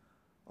approve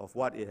of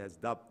what it has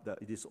dubbed the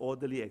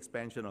disorderly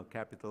expansion of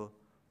capital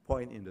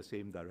point in the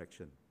same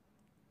direction.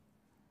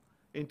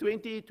 In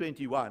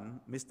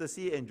 2021, Mr.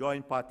 Xi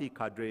enjoined party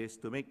cadres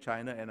to make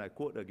China, and I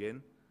quote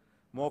again,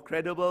 more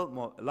credible,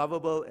 more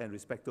lovable, and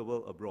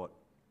respectable abroad.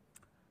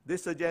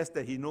 This suggests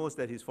that he knows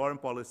that his foreign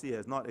policy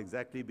has not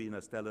exactly been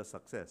a stellar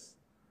success.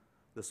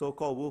 The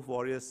so-called wolf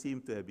warriors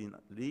seem to have been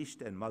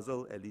leashed and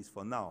muzzled, at least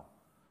for now.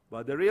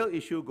 But the real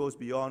issue goes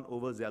beyond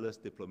overzealous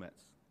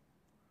diplomats.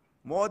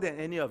 More than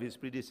any of his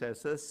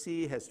predecessors,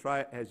 Xi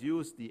has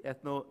used the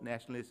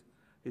ethno-nationalist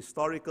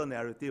historical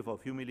narrative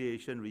of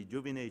humiliation,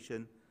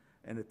 rejuvenation,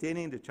 and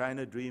attaining the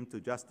China dream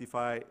to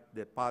justify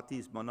the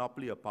party's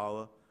monopoly of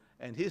power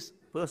and his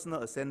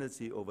personal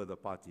ascendancy over the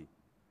party.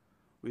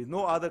 With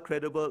no other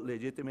credible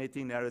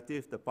legitimating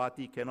narrative, the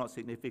party cannot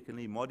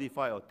significantly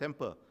modify or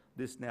temper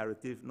this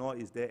narrative, nor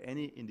is there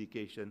any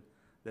indication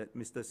that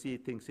Mr. Xi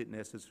thinks it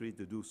necessary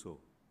to do so.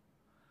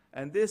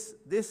 And this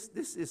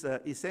is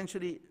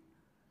essentially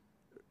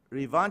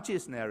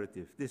revanchist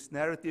narrative. This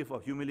narrative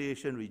of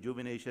humiliation,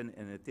 rejuvenation,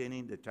 and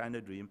attaining the China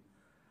dream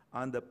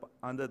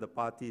under the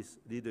party's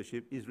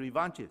leadership is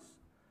revanchist,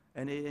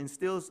 and it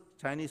instills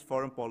Chinese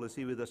foreign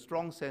policy with a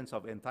strong sense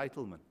of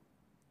entitlement.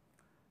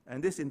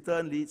 And this in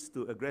turn leads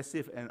to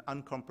aggressive and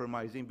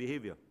uncompromising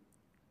behavior.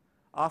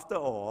 After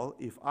all,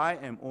 if I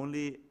am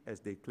only, as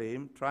they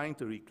claim, trying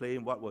to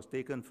reclaim what was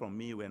taken from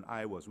me when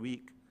I was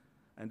weak,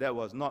 and that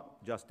was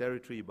not just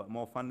territory, but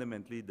more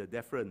fundamentally the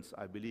deference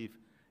I believe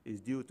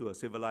is due to a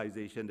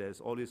civilization that has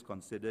always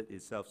considered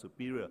itself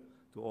superior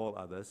to all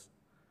others,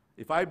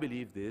 if I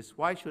believe this,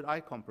 why should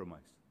I compromise?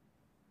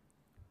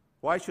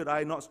 Why should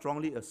I not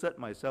strongly assert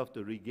myself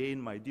to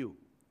regain my due?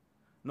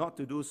 Not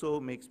to do so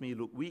makes me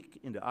look weak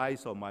in the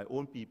eyes of my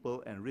own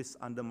people and risk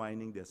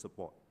undermining their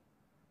support.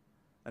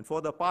 And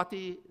for the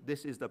party,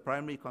 this is the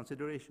primary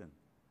consideration.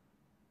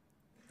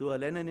 To a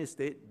Leninist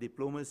state,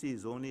 diplomacy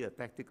is only a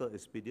tactical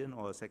expedient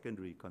or a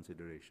secondary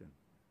consideration.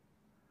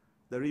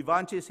 The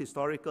revanchist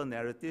historical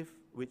narrative,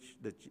 which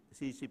the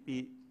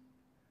CCP,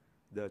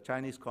 the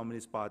Chinese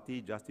Communist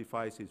Party,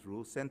 justifies its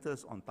rule,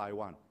 centers on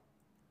Taiwan.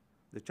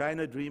 The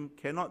China dream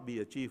cannot be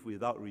achieved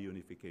without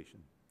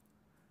reunification.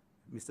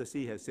 Mr.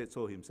 Xi has said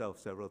so himself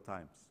several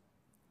times.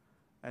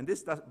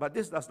 But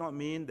this does not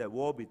mean that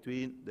war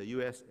between the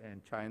US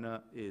and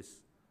China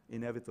is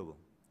inevitable.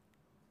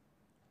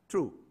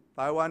 True,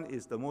 Taiwan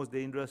is the most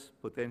dangerous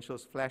potential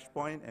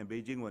flashpoint, and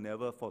Beijing will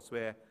never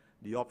forswear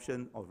the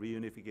option of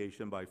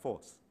reunification by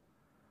force.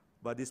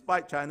 But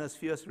despite China's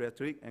fierce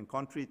rhetoric, and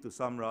contrary to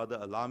some rather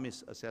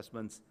alarmist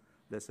assessments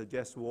that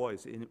suggest war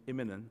is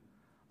imminent,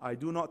 I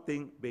do not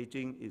think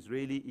Beijing is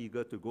really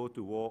eager to go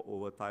to war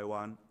over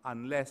Taiwan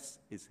unless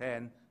its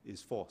hand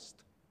is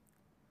forced.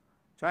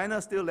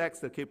 China still lacks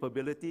the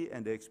capability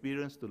and the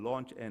experience to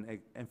launch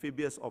an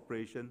amphibious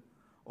operation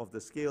of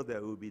the scale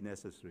that will be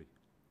necessary.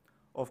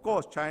 Of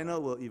course, China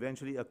will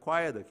eventually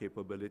acquire the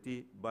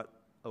capability, but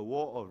a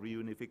war of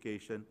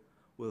reunification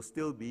will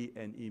still be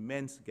an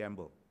immense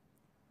gamble.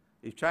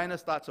 If China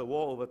starts a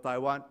war over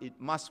Taiwan, it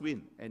must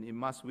win, and it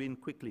must win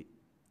quickly.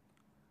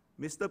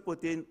 Mr.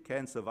 Putin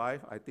can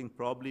survive, I think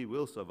probably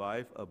will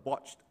survive, a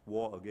botched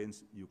war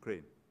against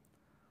Ukraine.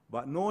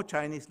 But no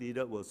Chinese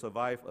leader will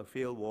survive a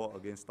failed war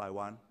against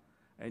Taiwan,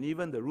 and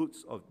even the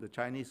roots of the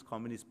Chinese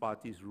Communist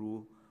Party's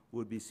rule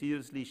would be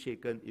seriously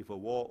shaken if a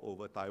war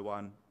over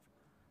Taiwan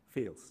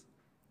fails.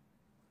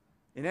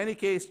 In any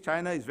case,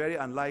 China is very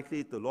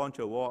unlikely to launch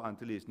a war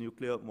until its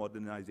nuclear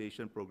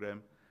modernization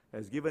program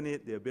has given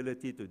it the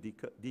ability to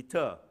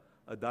deter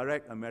a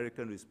direct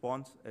American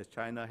response, as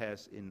China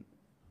has in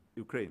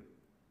Ukraine.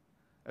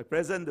 At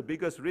present, the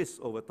biggest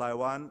risk over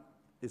Taiwan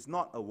is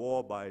not a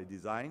war by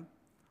design,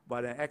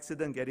 but an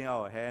accident getting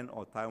out of hand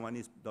or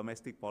Taiwanese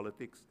domestic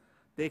politics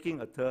taking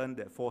a turn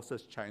that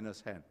forces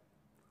China's hand.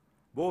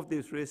 Both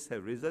these risks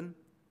have risen.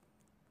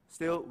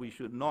 Still, we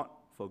should not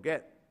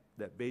forget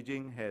that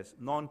Beijing has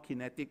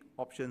non-kinetic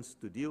options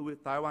to deal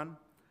with Taiwan,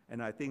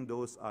 and I think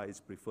those are its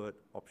preferred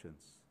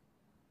options.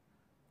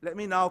 Let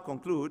me now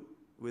conclude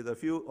with a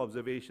few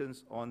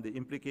observations on the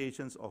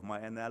implications of my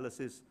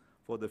analysis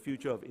for the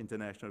future of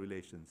international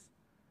relations.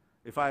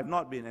 If I have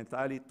not been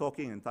entirely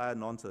talking entire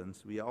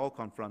nonsense, we are all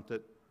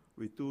confronted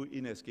with two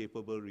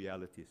inescapable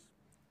realities.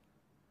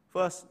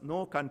 First,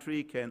 no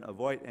country can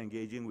avoid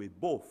engaging with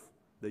both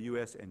the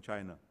US and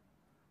China,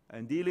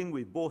 and dealing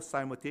with both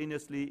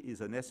simultaneously is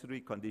a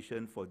necessary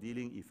condition for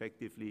dealing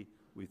effectively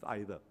with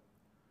either.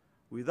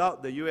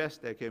 Without the US,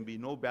 there can be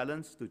no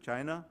balance to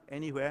China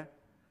anywhere,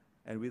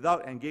 and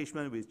without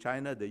engagement with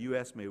China, the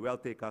US may well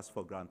take us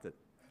for granted.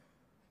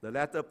 The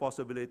latter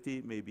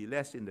possibility may be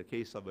less in the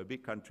case of a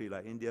big country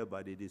like India,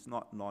 but it is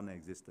not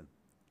non-existent.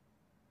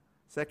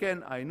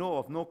 Second, I know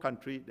of no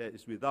country that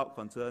is without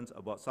concerns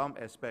about some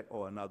aspect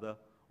or another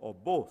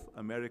of both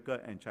America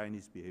and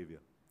Chinese behavior.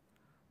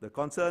 The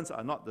concerns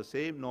are not the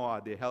same, nor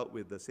are they held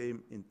with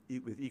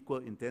equal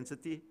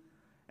intensity,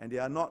 and they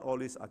are not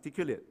always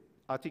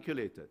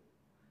articulated.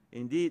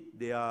 Indeed,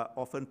 they are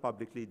often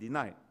publicly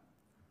denied.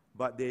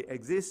 But they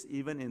exist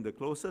even in the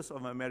closest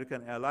of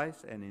American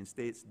allies and in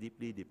states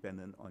deeply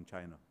dependent on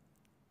China.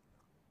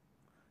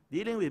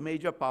 Dealing with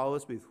major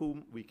powers with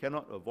whom we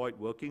cannot avoid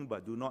working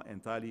but do not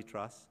entirely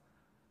trust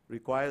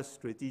requires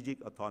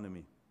strategic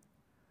autonomy.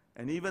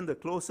 And even the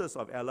closest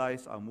of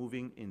allies are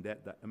moving in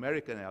that,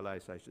 American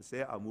allies, I should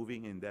say, are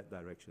moving in that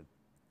direction.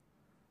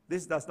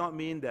 This does not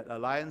mean that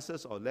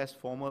alliances or less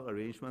formal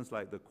arrangements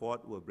like the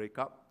Quad will break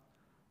up,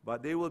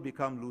 but they will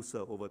become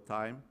looser over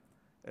time,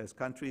 as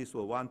countries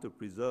will want to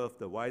preserve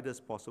the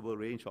widest possible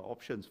range of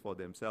options for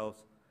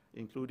themselves,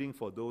 including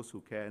for those who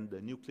can,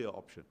 the nuclear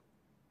option.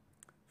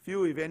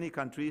 Few, if any,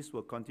 countries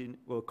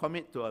will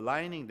commit to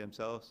aligning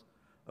themselves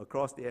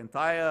across the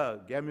entire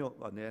gamut,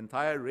 or the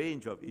entire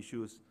range of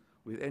issues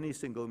with any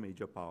single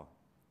major power.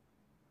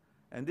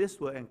 And this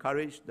will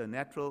encourage the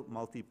natural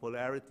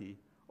multipolarity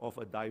of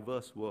a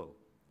diverse world.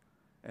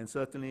 And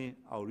certainly,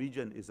 our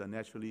region is a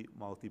naturally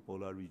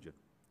multipolar region.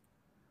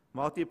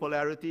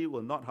 Multipolarity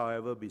will not,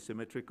 however, be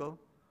symmetrical.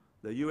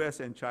 The US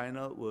and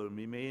China will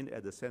remain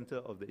at the center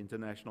of the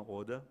international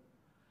order,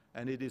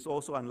 and it is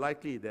also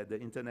unlikely that the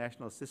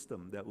international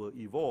system that will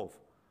evolve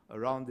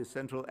around the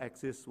central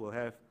axis will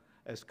have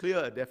as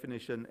clear a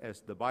definition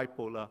as the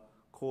bipolar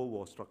Cold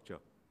War structure.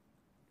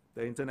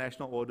 The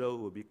international order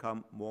will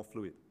become more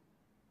fluid.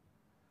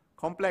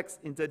 Complex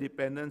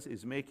interdependence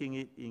is making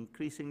it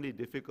increasingly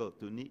difficult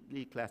to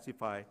neatly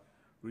classify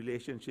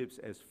relationships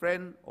as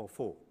friend or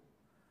foe.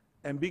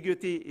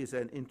 Ambiguity is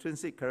an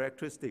intrinsic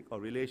characteristic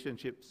of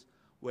relationships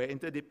where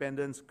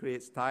interdependence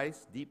creates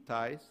ties, deep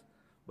ties,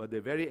 but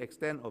the very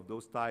extent of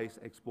those ties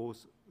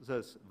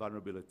exposes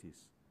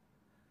vulnerabilities.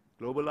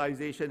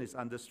 Globalization is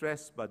under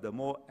stress, but the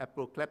more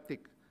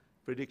apocalyptic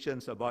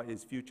predictions about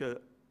its future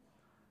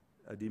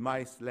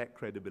demise lack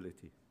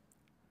credibility.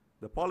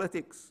 The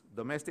politics,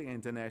 domestic and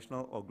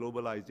international, or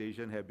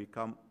globalization have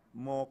become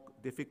more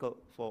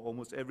difficult for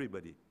almost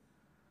everybody.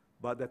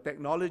 But the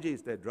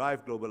technologies that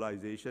drive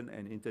globalization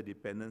and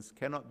interdependence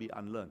cannot be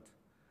unlearned.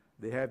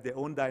 They have their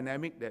own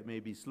dynamic that may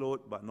be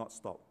slowed but not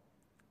stopped.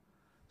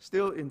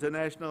 Still,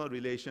 international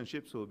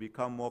relationships will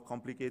become more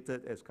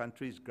complicated as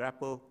countries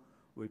grapple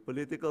with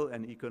political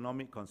and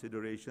economic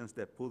considerations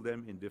that pull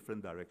them in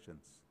different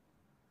directions.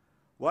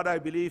 What I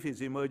believe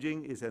is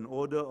emerging is an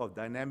order of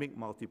dynamic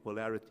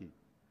multipolarity.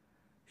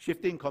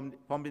 Shifting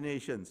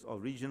combinations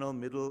of regional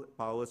middle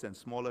powers and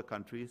smaller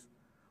countries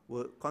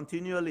will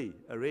continually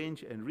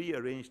arrange and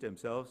rearrange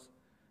themselves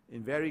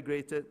in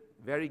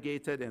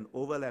variegated and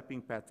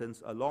overlapping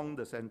patterns along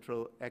the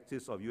central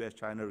axis of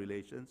US-China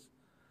relations,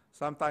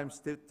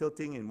 sometimes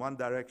tilting in one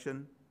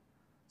direction,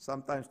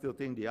 sometimes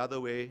tilting the other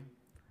way,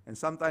 and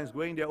sometimes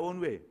going their own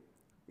way,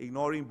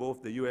 ignoring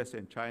both the US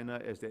and China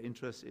as their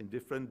interests in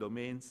different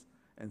domains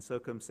and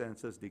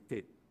circumstances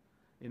dictate.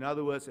 In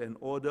other words, an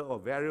order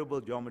of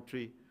variable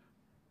geometry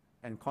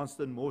and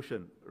constant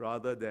motion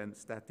rather than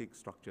static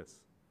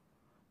structures.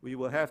 We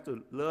will have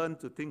to learn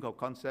to think of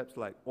concepts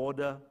like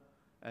order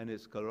and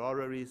its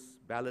corollaries,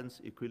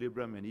 balance,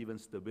 equilibrium, and even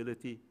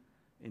stability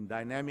in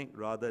dynamic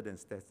rather than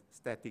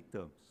static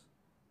terms.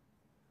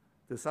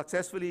 To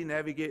successfully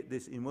navigate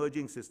this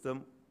emerging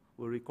system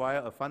will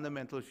require a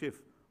fundamental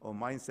shift of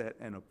mindset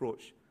and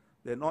approach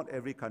that not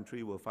every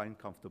country will find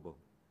comfortable.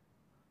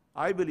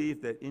 I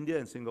believe that India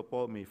and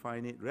Singapore may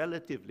find it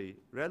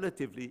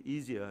relatively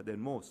easier than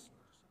most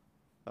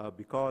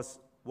because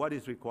what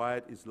is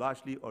required is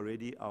largely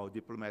already our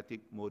diplomatic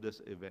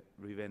modus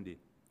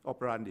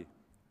operandi.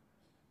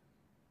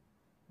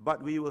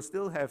 But we will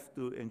still have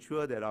to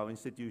ensure that our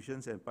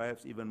institutions, and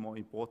perhaps even more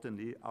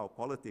importantly, our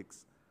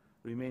politics,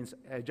 remains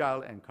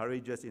agile and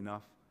courageous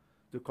enough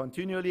to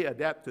continually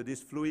adapt to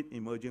this fluid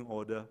emerging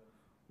order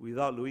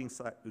without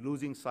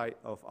losing sight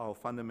of our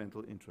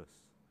fundamental interests.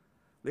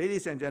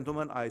 Ladies and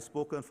gentlemen, I've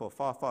spoken for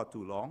far, far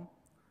too long.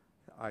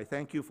 I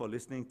thank you for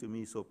listening to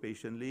me so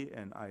patiently,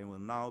 and I will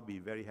now be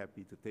very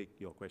happy to take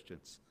your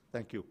questions.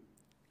 Thank you.